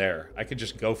to build air. I could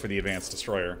just go for the advanced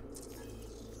destroyer.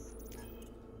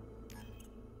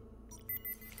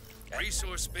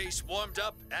 Resource base warmed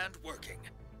up and working.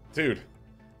 Dude,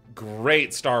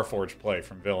 great Starforge play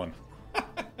from Villain.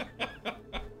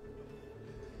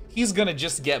 He's gonna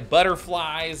just get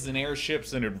butterflies and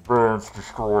airships and Advanced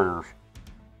destroyers.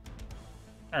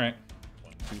 Alright.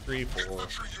 1, 2, 3, 4. 2,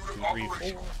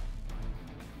 3, 4.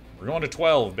 We're going to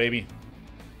 12, baby.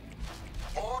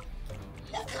 On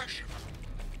location.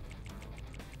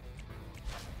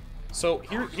 So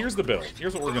here's the build.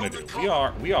 Here's what we're gonna do.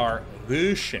 We are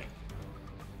pushing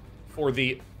for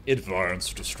the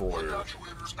advanced destroyer.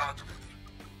 Actuators activated.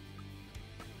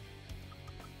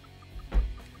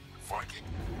 Viking.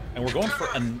 And we're going for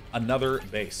another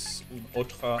base. Une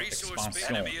autre Resource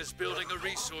expansion. enemy is building a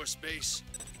resource base.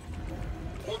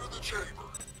 One in the chamber.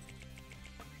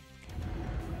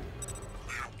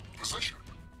 New position.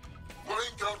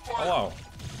 Laying down fire. Hello.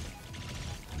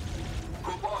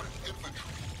 Robotic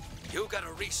infantry. You got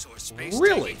a resource space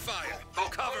Really? taking fire.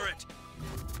 Cover it.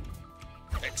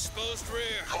 Exposed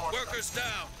rear. Workers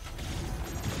down.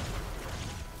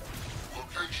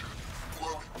 Location.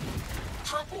 Loading.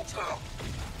 Triple tap.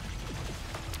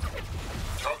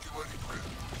 Calculating grid.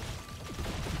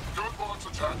 Gunbots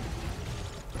attacking.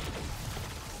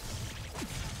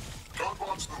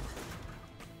 Gunbots moving.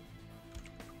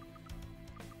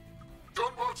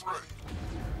 Gunbots ready.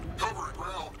 Covering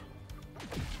ground.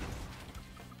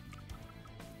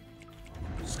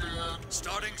 Scan.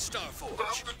 Starting Starforge.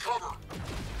 Bound to cover.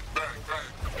 Bang,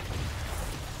 bang.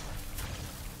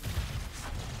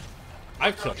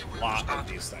 I've killed a lot of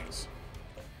these things.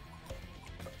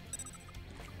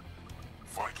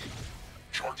 Viking.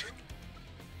 Charging.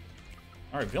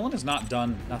 Alright, Villain has not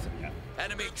done nothing yet.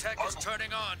 Enemy tech is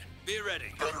turning on. Be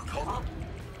ready. Better cover.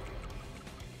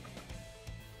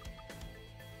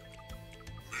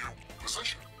 New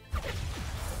position.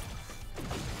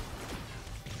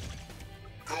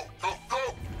 Go, go,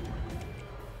 go!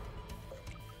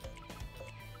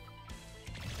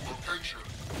 Location.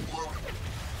 Loading.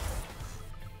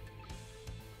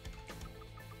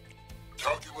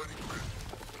 Calculating grid.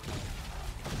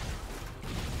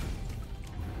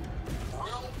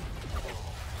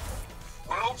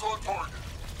 Rounds on target.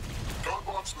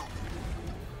 Gunbots moving.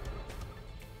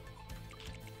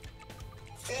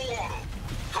 Full auto.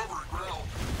 Covering ground.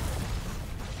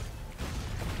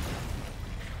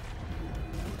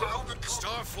 Bound and covered.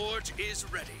 Starforge is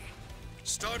ready.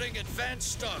 Starting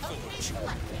advanced Starforge.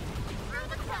 Selected. Through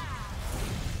the crowd.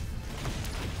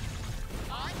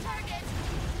 On target.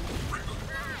 Right,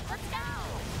 let's go.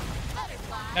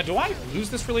 Butterfly. Now, do I lose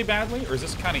this really badly, or is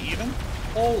this kind of even?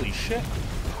 Holy shit.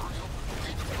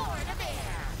 Born of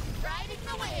air. Riding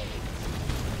the wave.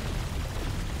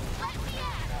 Let me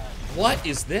at 'em. What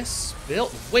is this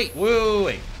build? Wait.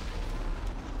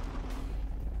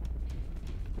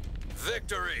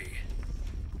 Victory.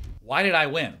 Why did I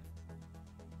win?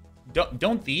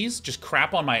 Don't these just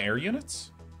crap on my air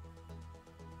units?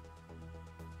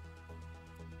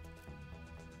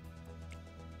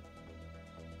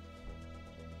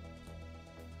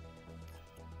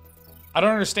 I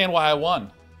don't understand why I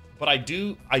won, but I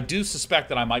do suspect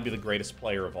that I might be the greatest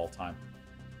player of all time.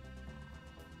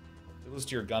 Lose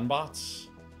to your gun bots?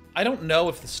 I don't know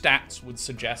if the stats would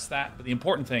suggest that, but the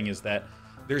important thing is that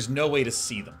there's no way to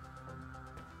see them.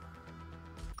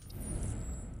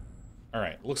 All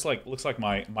right, looks like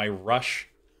my rush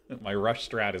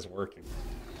strat is working.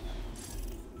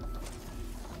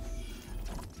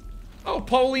 Oh,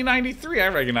 Poly93, I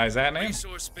recognize that name.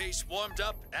 Resource base warmed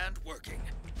up and working.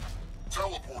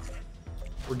 Teleported.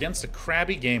 We're against a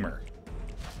crabby gamer.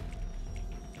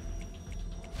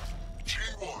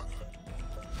 G1.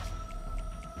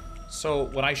 So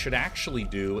what I should actually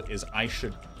do is I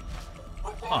should.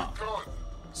 Robotic gun.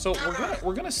 So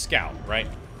we're gonna scout, right?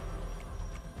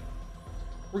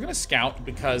 We're gonna scout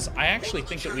because I actually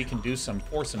think that we can do some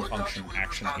force and function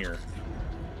action here.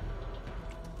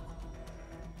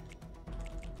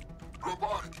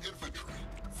 Robotic infantry.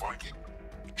 Viking.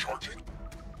 Charging.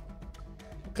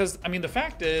 Because I mean, the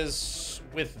fact is,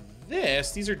 with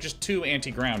this, these are just 2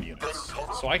 anti-ground units,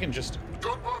 so I can just.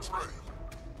 Gunbots ready.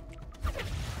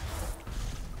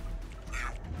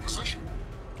 New position.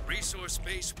 Resource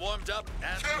base warmed up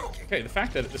and working. Okay, the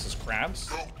fact that this is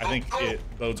crabs, I think it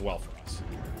bodes well for us.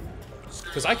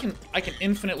 Because I can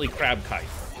infinitely crab kite.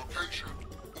 Location.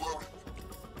 Loading.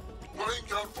 Laying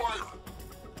down fire.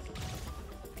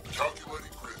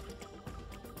 Calculating grid.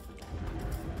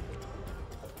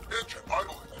 Engine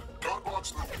idling.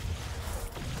 Gunbots moving.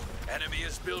 Enemy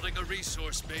is building a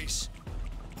resource base.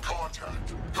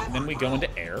 Contact. And then we go into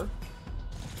air.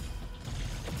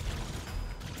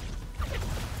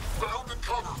 Found and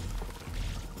cover.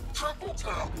 Triple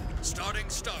tap. Starting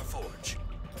Starforge.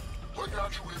 Leg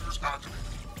actuators activated.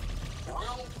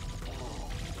 Rail.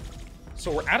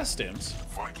 So we're out of stims.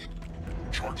 Viking.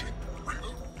 Charging.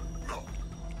 Reboot. No.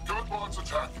 Gunbots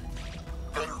attacking.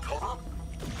 Better cover.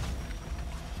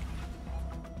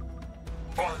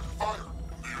 Fire. Fire.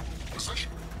 New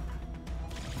position.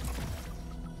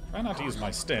 Try not to use my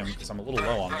stim because I'm a little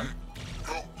low on them.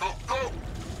 Go. Go. Go.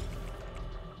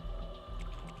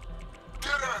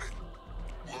 Get at it.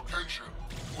 Location.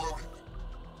 Loading.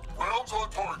 Rounds on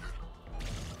target.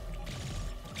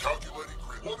 Calculating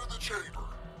grid. One in the chamber.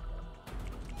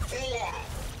 Full auto.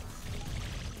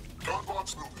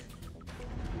 Gunbots moving.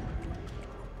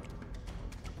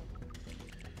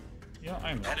 Yeah,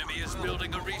 I'm. Enemy is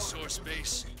building a resource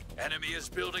base. Enemy is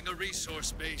building a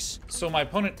resource base. So my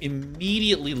opponent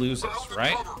immediately loses,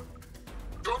 right?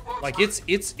 Like it's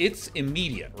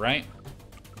immediate, right?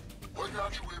 Leg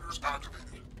actuators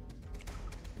activated.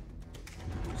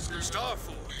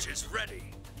 Starforge is ready.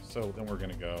 So then we're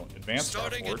gonna go advanced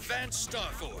Starting Starforge. advanced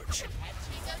Starforge. Catching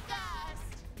a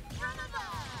gust from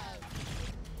above.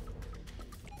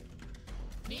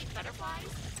 Need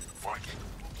butterflies? Viking.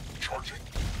 Charging.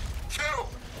 Kill.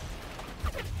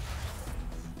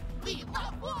 We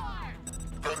love war!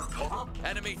 Better cover.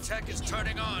 Enemy tech is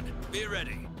turning on. Be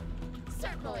ready.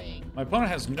 Circling. My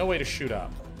opponent has no way to shoot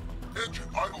up. Engine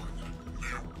idling.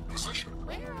 New position.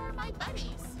 Where are my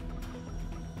buddies?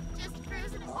 Just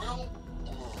cruising along. Rail.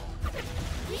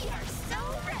 We are so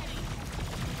ready.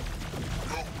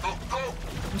 Go. Go. Go.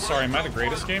 I'm sorry, am I the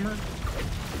greatest gamer? Butterflies.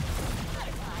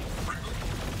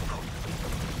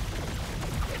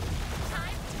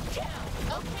 Time to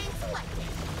kill. Okay,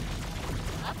 selected.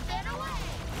 Up and away.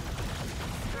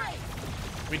 Straight.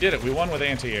 We did it. We won with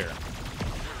anti-air.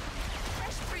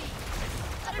 Fresh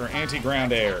breeze. Or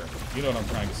anti-ground air. You know what I'm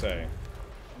trying to say.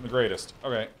 I'm the greatest.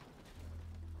 Okay.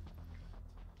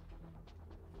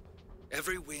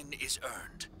 Every win is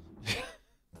earned.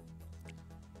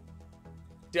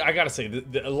 Dude, I gotta say,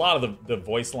 a lot of the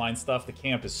voice line stuff, the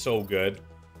camp is so good.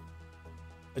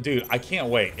 Dude, I can't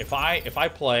wait. If I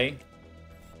play,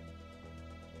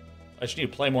 I just need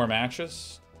to play more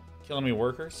matches. Killing me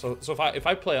workers. So if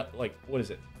I play, like, what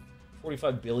is it?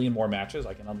 45 billion more matches,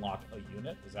 I can unlock a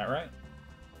unit. Is that right?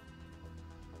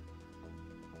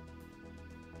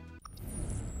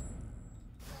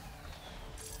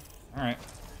 All right.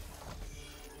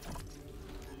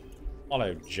 Auto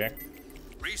eject.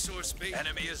 Resource base.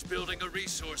 Enemy is building a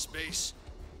resource base.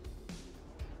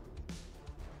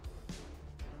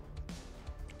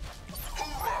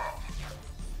 Hoorah.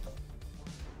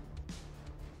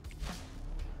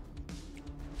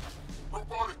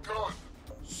 Robotic gun.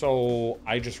 So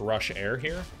I just rush air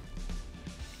here.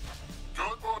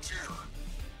 Gunbots here.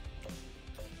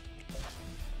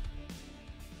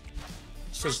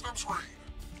 Systems read.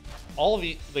 All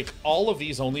of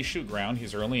these only shoot ground.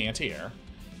 These are only anti-air.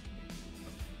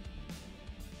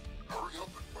 Hurry up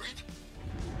and wait.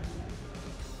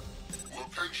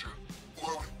 Location.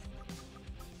 Loading.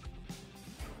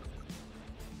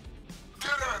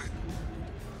 Get at it.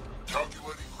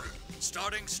 Calculating grid.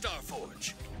 Starting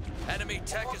Starforge. Enemy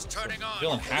tech is turning on.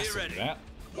 Villain Be has to ready. do that.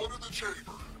 One in the chamber.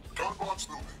 Gunbots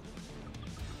moving.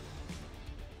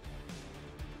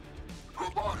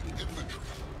 Robotic infantry.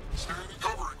 Standing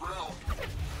covering ground.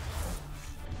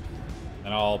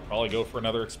 And I'll probably go for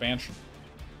another expansion.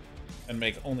 And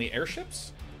make only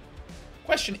airships?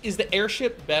 Question, is the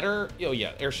airship better? Oh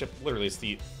yeah, airship literally is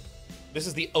this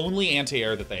is the only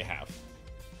anti-air that they have.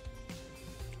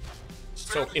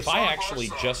 So if I actually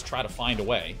just try to find a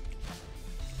way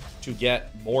to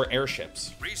get more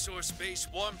airships. Resource base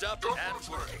warmed up and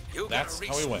working. You That's got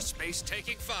a how we win. resource base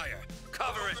taking fire.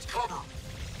 Cover it. Cover.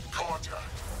 Contact.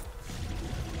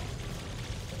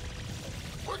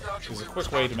 There's a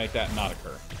quick way to make that not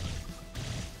occur.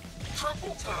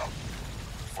 Triple tap.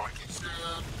 Viking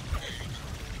scan.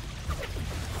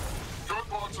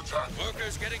 Gunbots attack.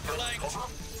 Workers getting flanked. Cover.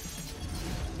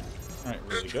 Alright,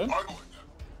 really good. Idling.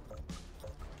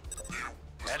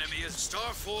 Enemy is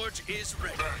Starforge is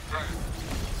ready. Bang, bang.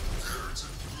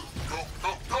 Go,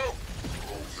 go, go.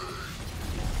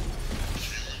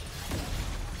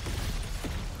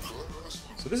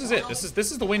 So this is it.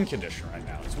 This is the win condition right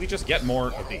now. Is we just get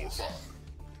more of these.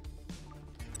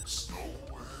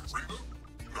 Reboot?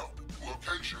 No.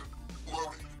 Location.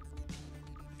 Loading.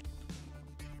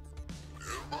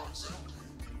 Inbox empty.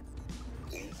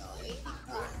 Over open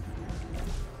ground.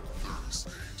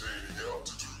 30 maintaining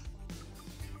altitude.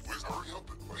 Hurry up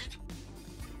and wait.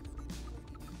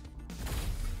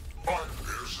 Fire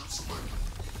airship selected.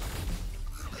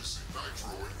 Releasing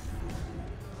nitroid.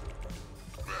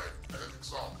 Magnetic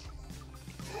exhaust.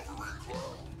 Covering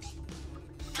clouds.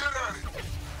 Get at it!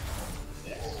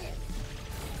 Whoa.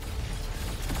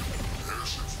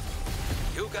 Airships.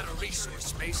 You got a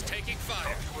resource base taking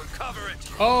fire. Cover it.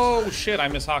 Oh shit, I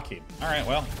miss hotkey. Alright,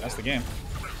 well, that's the game.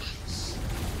 Release.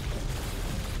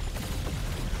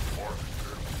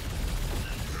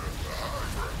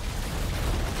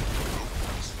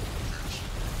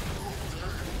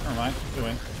 Never mind,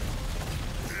 doing.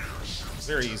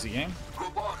 Very easy game.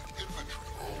 Robotic infantry.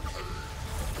 Okay.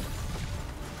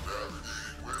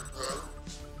 Navigating wind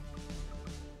patterns.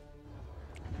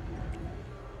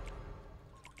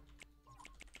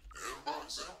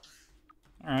 Inbox empty.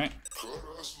 Alright.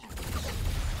 Cut us loose.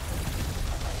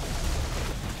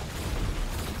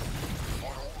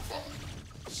 1 over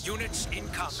 5. Units in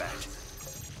combat.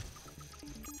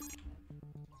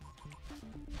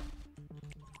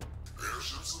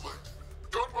 Airship selected.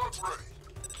 Gunbots ready.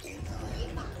 Over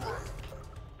open ground.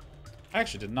 I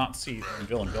actually did not see when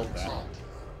Villain built that.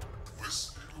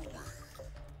 Whiskey away.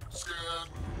 Scan.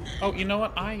 Oh, you know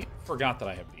what? I forgot that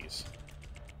I have these.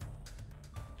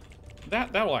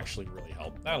 That will actually really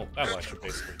help. That'll actually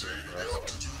basically do it for us.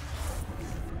 Altitude.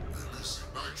 Releasing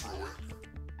nitroid.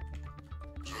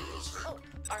 Just Oh,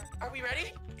 are we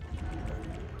ready?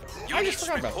 I just Units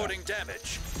forgot about that. reporting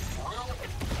damage.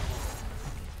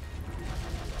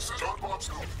 Gunbots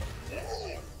moving.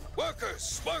 Whoa.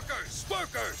 Workers, workers,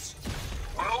 workers.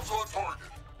 Rounds on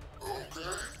target.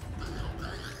 Okay.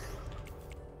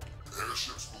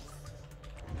 Airships moving.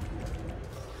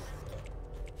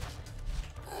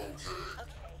 Okay.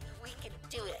 Okay, we can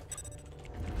do it.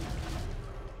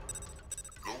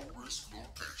 No risk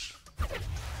location.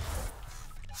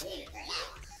 Full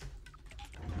polarity.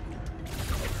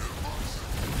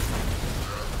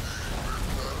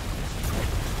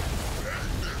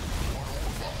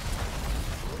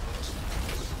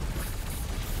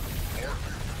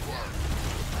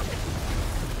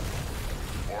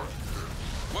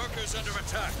 Workers under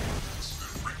attack.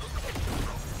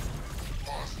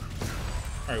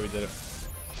 Alright, we did it.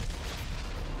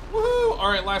 Woohoo!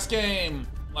 Alright, last game.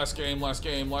 Last game, last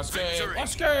game, last game. Victory.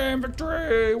 Last game,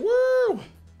 victory! Woo!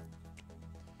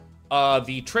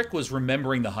 The trick was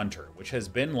remembering the hunter, which has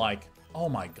been like, oh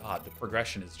my god, the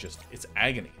progression is just, it's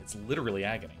agony. It's literally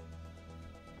agony.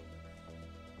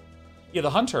 Yeah, the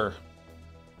hunter.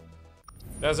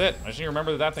 That's it. I just need to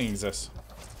remember that that thing exists.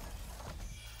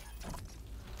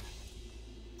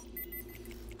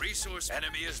 Resource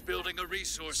enemy is building a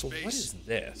resource So base. what is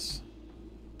this?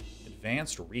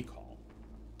 Advanced recall.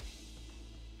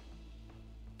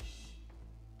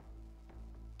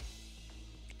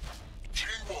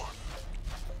 G1.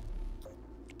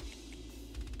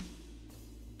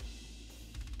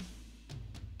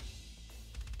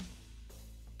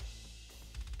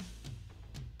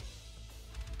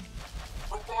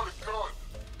 Robotic gun.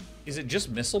 Is it just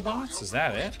missile bots? Is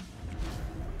that it?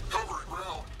 Covering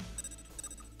ground.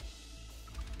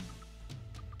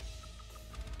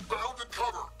 Bound and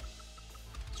cover.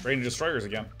 Straight into destroyers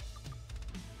again.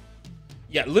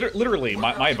 Yeah, literally,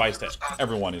 my advice to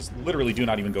everyone is literally do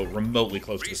not even go remotely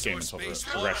close to this game Resource until the base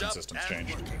progression warmed up systems and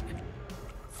change. working.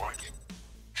 Viking.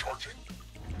 Charging.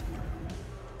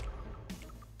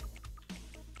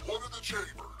 One in the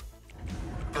chamber.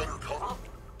 Better cover.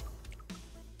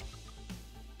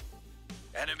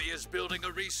 Enemy is building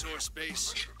a resource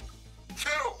base.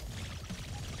 Kill.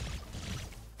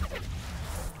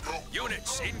 Go.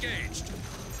 Units engaged.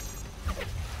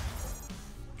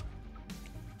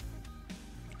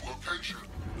 Location.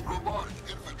 Robotic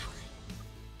infantry.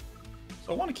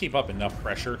 So I want to keep up enough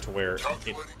pressure to where it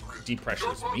Calculating grid.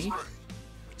 depressures Gunbots me. ready.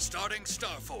 Starting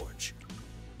Starforge.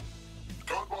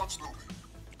 Gunbots moving.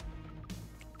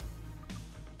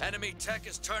 Enemy tech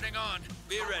is turning on.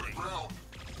 Be ready. Ground.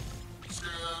 Scan.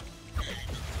 Need.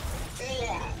 Full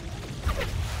auto.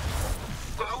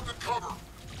 Bound and cover.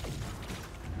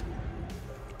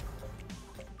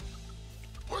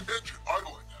 Light engine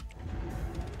idling.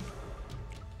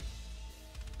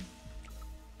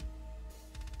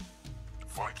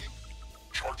 Viking.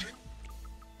 Charging.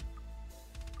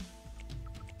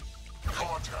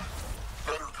 Contact.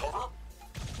 Better cover.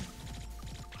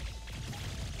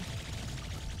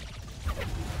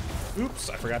 Oops,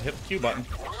 I forgot to hit the Q button.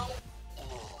 Well,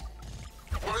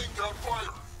 laying down fire.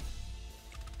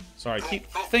 Sorry, keep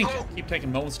thinking. Keep taking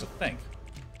moments to think.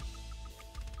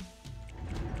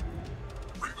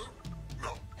 Reboot?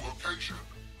 No. Location.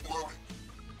 Loading.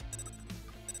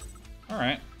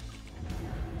 Alright.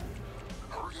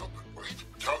 Hurry up and wait.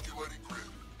 Calculating grid.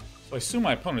 So I assume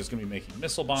my opponent is going to be making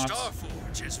missile bots.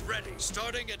 Starforge is ready.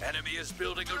 Starting it. Enemy is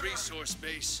building a resource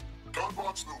base.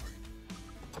 Gunbots moving.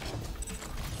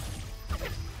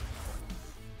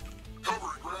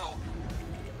 Covering ground.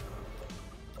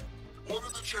 One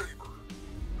in the chamber.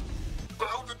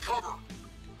 Bound and cover.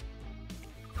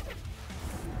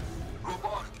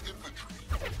 Robotic infantry.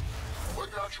 Leg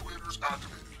actuators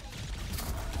activated.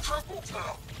 Triple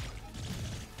tap.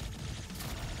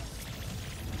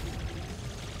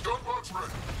 Gunbots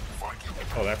ready. Viking.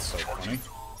 Oh, that's so funny.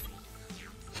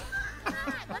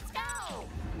 Alright, let's go!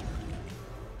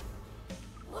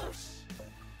 Whoosh!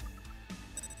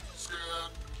 Scan.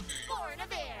 Need. Born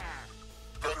of air!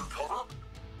 Better cover.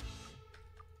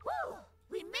 Woo!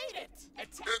 We made it!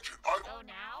 Attack! Engine idle. Go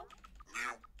now!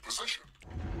 New position.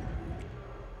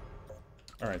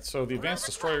 Alright, so the advanced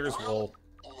destroyers will...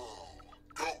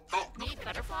 Go, go. Need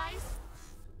butterflies?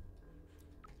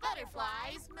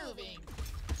 Butterflies moving!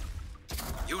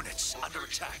 Units under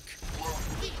attack.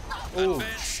 We love Oh,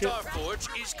 Advanced shit.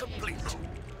 Starforge is complete.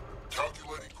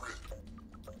 Calculating grid.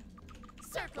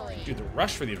 circling! Dude, the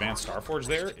rush for the advanced Starforge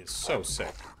there is so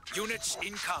sick. Units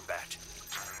in combat.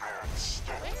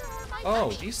 Where are my Oh,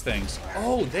 buddies? these things.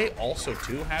 Oh, they also,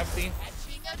 too, have the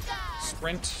Catching a gun!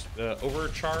 sprint,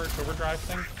 overdrive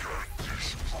thing.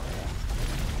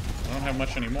 I don't have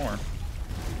much anymore.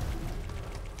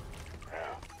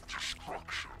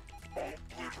 Destruction.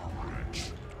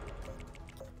 Obliterate.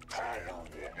 Power will only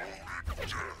be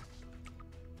death.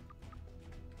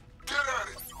 Get at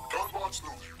it! Gunbots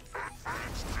moving.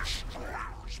 Advanced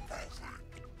destroyers moving.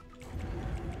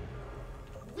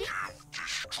 We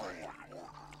Destroy order.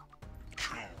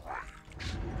 Kill range.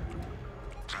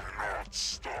 Do not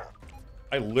stop.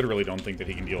 I literally don't think that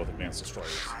he can deal with advanced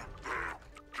destroyers.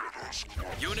 Get us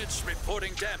close. Units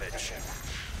reporting damage.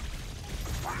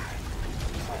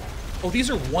 Oh, these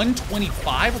are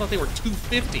 125? I thought they were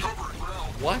 250. Covering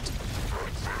ground. What?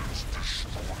 Advanced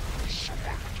destroyers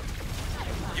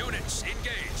selected. Units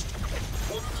engaged.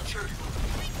 One in the chamber.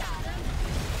 got him!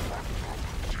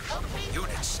 Okay,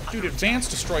 Units Dude,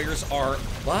 advanced destroyers are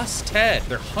busted.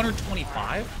 They're 125?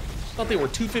 I thought they were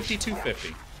 250,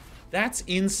 250. That's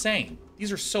insane.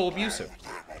 These are so abusive.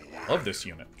 Love this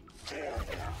unit.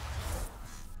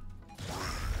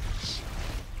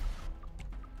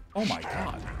 Oh my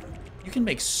god. You can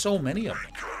make so many of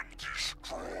them.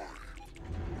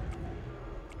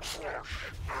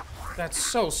 That's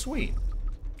so sweet.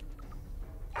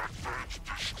 alright,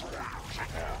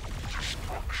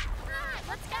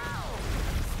 let's go!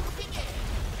 Swooping in!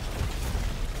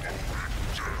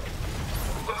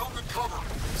 Bound and cover.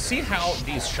 See how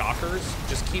these shockers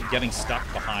just keep getting stuck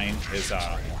behind his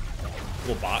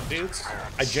little bot dudes?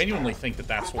 I genuinely think that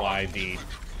that's why the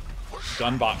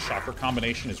gunbot shocker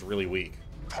combination is really weak.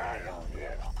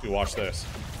 Dude, watch this.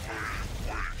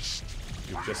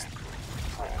 Dude, just...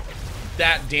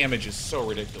 That damage is so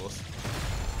ridiculous.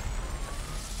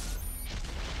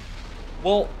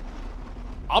 Well,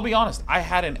 I'll be honest, I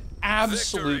had an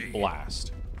absolute Victory.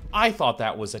 blast. I thought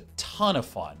that was a ton of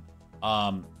fun.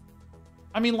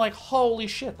 I mean, like, holy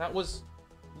shit, that was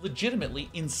legitimately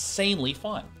insanely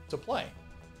fun to play.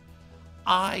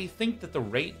 I think that the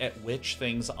rate at which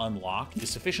things unlock is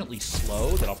sufficiently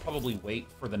slow that I'll probably wait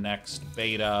for the next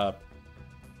beta,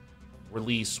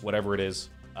 release, whatever it is.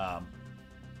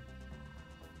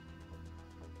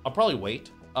 I'll probably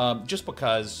wait just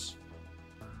because.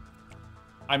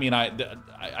 I mean, I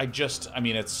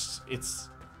mean, it's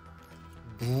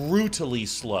brutally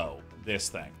slow, this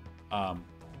thing,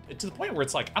 to the point where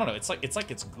it's like, I don't know,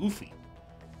 it's goofy.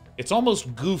 It's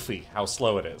almost goofy how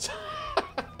slow it is.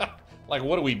 Like,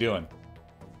 what are we doing?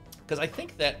 Because I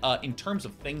think that in terms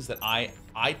of things that I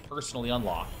personally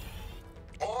unlocked,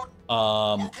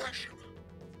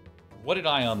 what did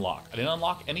I unlock? I didn't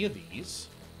unlock any of these.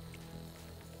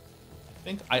 I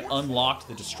think I unlocked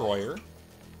the Destroyer.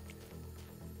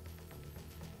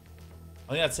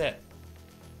 I think that's it.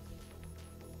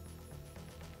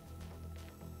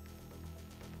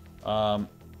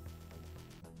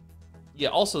 Yeah,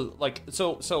 also, like,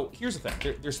 so here's the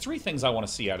thing. There's 3 things I want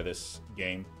to see out of this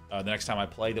game the next time I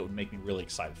play that would make me really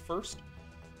excited. First,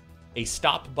 a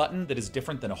stop button that is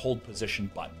different than a hold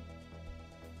position button.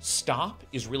 Stop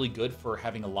is really good for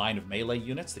having a line of melee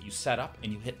units that you set up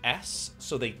and you hit S,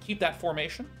 so they keep that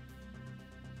formation.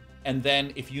 And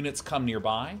then if units come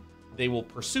nearby, they will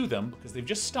pursue them because they've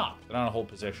just stopped. They're not in a hold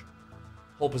position.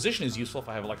 Hold position is useful if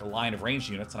I have like a line of ranged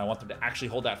units and I want them to actually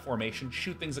hold that formation,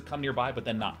 shoot things that come nearby, but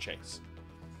then not chase.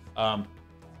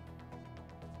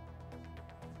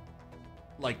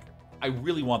 Like, I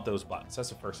really want those buttons. That's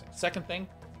the first thing. Second thing,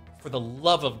 for the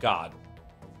love of God,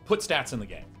 put stats in the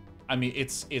game. I mean,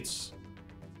 it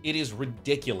is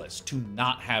ridiculous to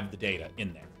not have the data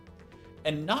in there.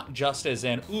 And not just as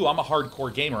in, ooh, I'm a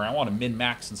hardcore gamer, I want to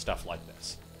min-max and stuff like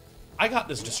this. I got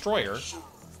this Destroyer,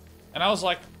 and I was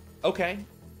like, okay,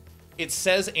 it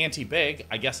says anti-big,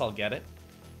 I guess I'll get it.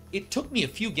 It took me a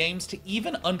few games to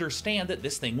even understand that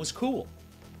this thing was cool.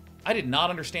 I did not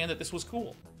understand that this was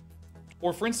cool.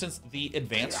 Or, for instance, the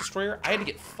Advanced Destroyer, I had to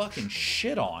get fucking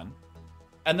shit on.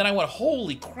 And then I went,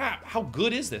 holy crap, how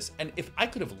good is this? And if I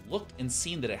could have looked and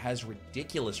seen that it has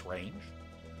ridiculous range,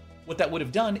 what that would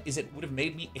have done is it would have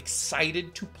made me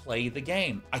excited to play the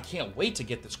game. I can't wait to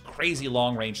get this crazy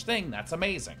long-range thing. That's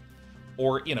amazing.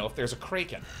 Or, you know, if there's a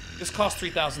Kraken. This costs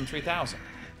 3,000, 3,000.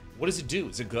 What does it do?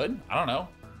 Is it good? I don't know.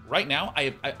 Right now,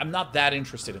 I'm not that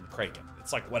interested in the Kraken.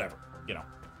 It's like, whatever, you know.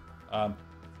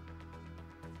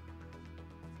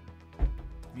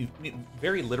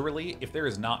 Very literally, if there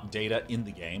is not data in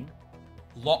the game,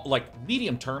 like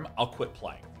medium term, I'll quit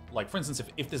playing. Like, for instance,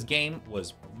 if this game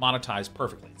was monetized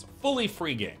perfectly, it's a fully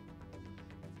free game,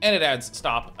 and it adds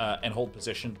stop and hold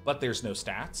position, but there's no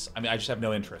stats. I mean, I just have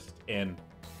no interest in,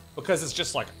 because it's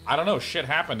just like, I don't know, shit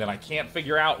happened and I can't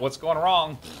figure out what's going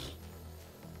wrong.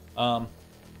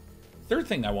 Third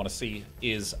thing I want to see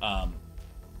is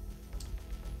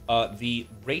the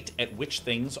rate at which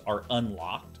things are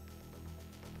unlocked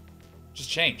just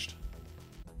changed.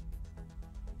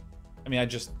 I mean,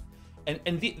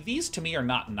 these to me are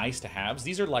not nice to haves.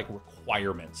 These are like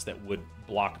requirements that would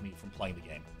block me from playing the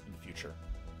game in the future.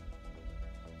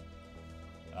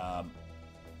 Now,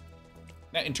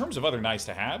 in terms of other nice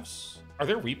to haves, are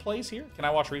there replays here? Can I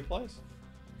watch replays?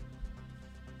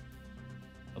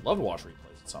 I'd love to watch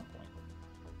replays at some point.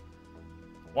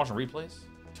 Watching replays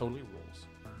totally rules.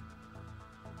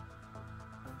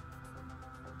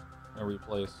 No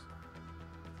replays.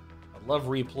 I love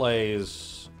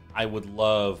replays. I would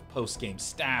love post-game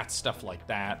stats, stuff like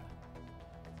that.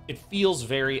 It feels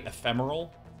very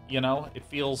ephemeral, you know? It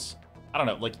feels, I don't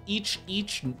know, like each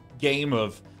game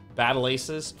of Battle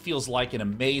Aces feels like an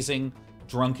amazing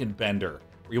drunken bender.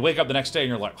 Where you wake up the next day and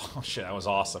you're like, oh shit, that was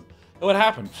awesome. And what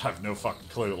happened? I have no fucking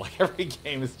clue. Like, every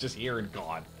game is just here and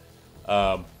gone.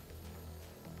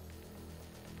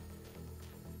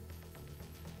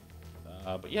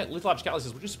 But yeah, Lethal Object Galley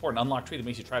says, would you support an unlocked tree that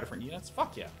makes you try different units?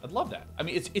 Fuck yeah, I'd love that. I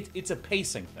mean, it's a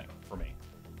pacing thing for me.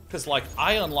 Because, like,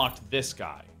 I unlocked this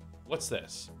guy. What's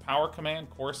this? Power Command,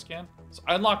 Core Skin? So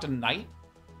I unlocked a Knight,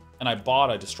 and I bought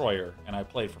a Destroyer, and I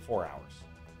played for 4 hours.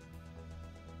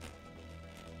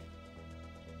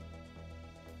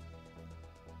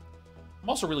 I'm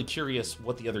also really curious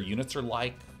what the other units are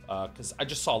like, because I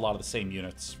just saw a lot of the same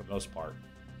units for the most part.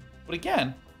 But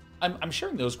again, I'm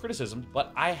sharing those criticisms,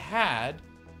 but I had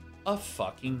a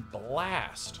fucking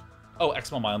blast. Oh,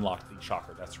 XMOM, I unlocked the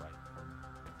Shocker, that's right.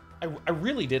 I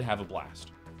really did have a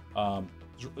blast.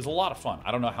 It was a lot of fun.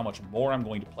 I don't know how much more I'm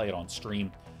going to play it on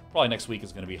stream. Probably next week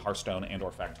is going to be Hearthstone and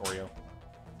or Factorio.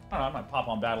 I don't know, I might pop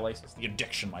on Battle Aces. The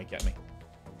addiction might get me.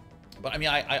 But I mean,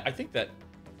 I think that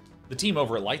the team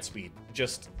over at Lightspeed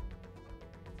just...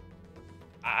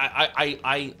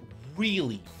 I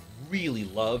really, really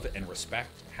love and respect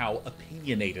how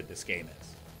opinionated this game is.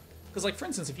 Because, like, for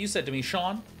instance, if you said to me,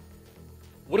 Sean,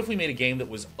 what if we made a game that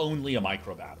was only a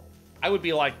micro battle? I would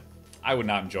be like, I would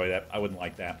not enjoy that. I wouldn't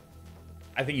like that.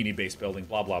 I think you need base building,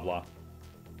 blah, blah, blah.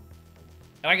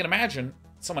 And I can imagine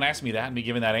someone asked me that and me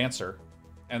giving that answer,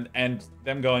 and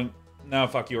them going, no,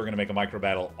 fuck you, we're going to make a micro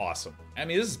battle awesome. I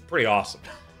mean, this is pretty awesome.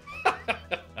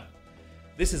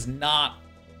 This is not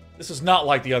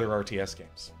like the other RTS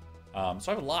games.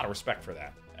 So I have a lot of respect for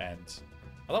that, and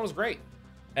I thought it was great.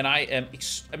 And I am,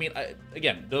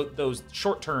 again, those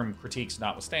short-term critiques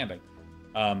notwithstanding,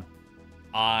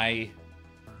 I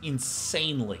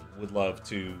insanely would love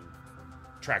to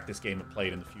track this game and play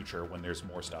it in the future when there's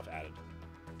more stuff added.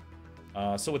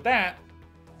 So with that,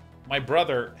 my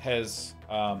brother has,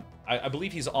 I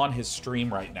believe he's on his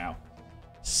stream right now,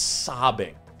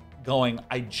 sobbing, going,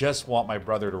 I just want my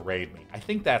brother to raid me. I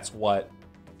think that's what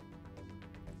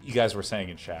you guys were saying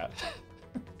in chat.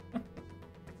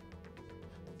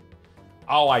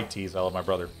 Oh, I tease. I love my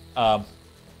brother. My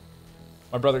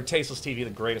brother, Tasteless TV, the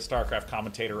greatest StarCraft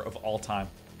commentator of all time.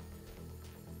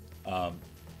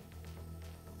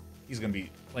 He's going to be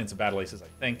playing some Battle Aces, I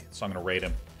think, so I'm going to raid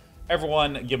him.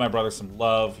 Everyone, give my brother some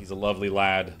love. He's a lovely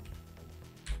lad.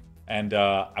 And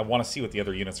I want to see what the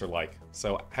other units are like.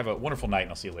 So have a wonderful night, and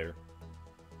I'll see you later.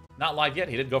 Not live yet.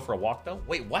 He did go for a walk, though.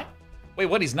 Wait, what? Wait,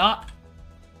 what? He's not?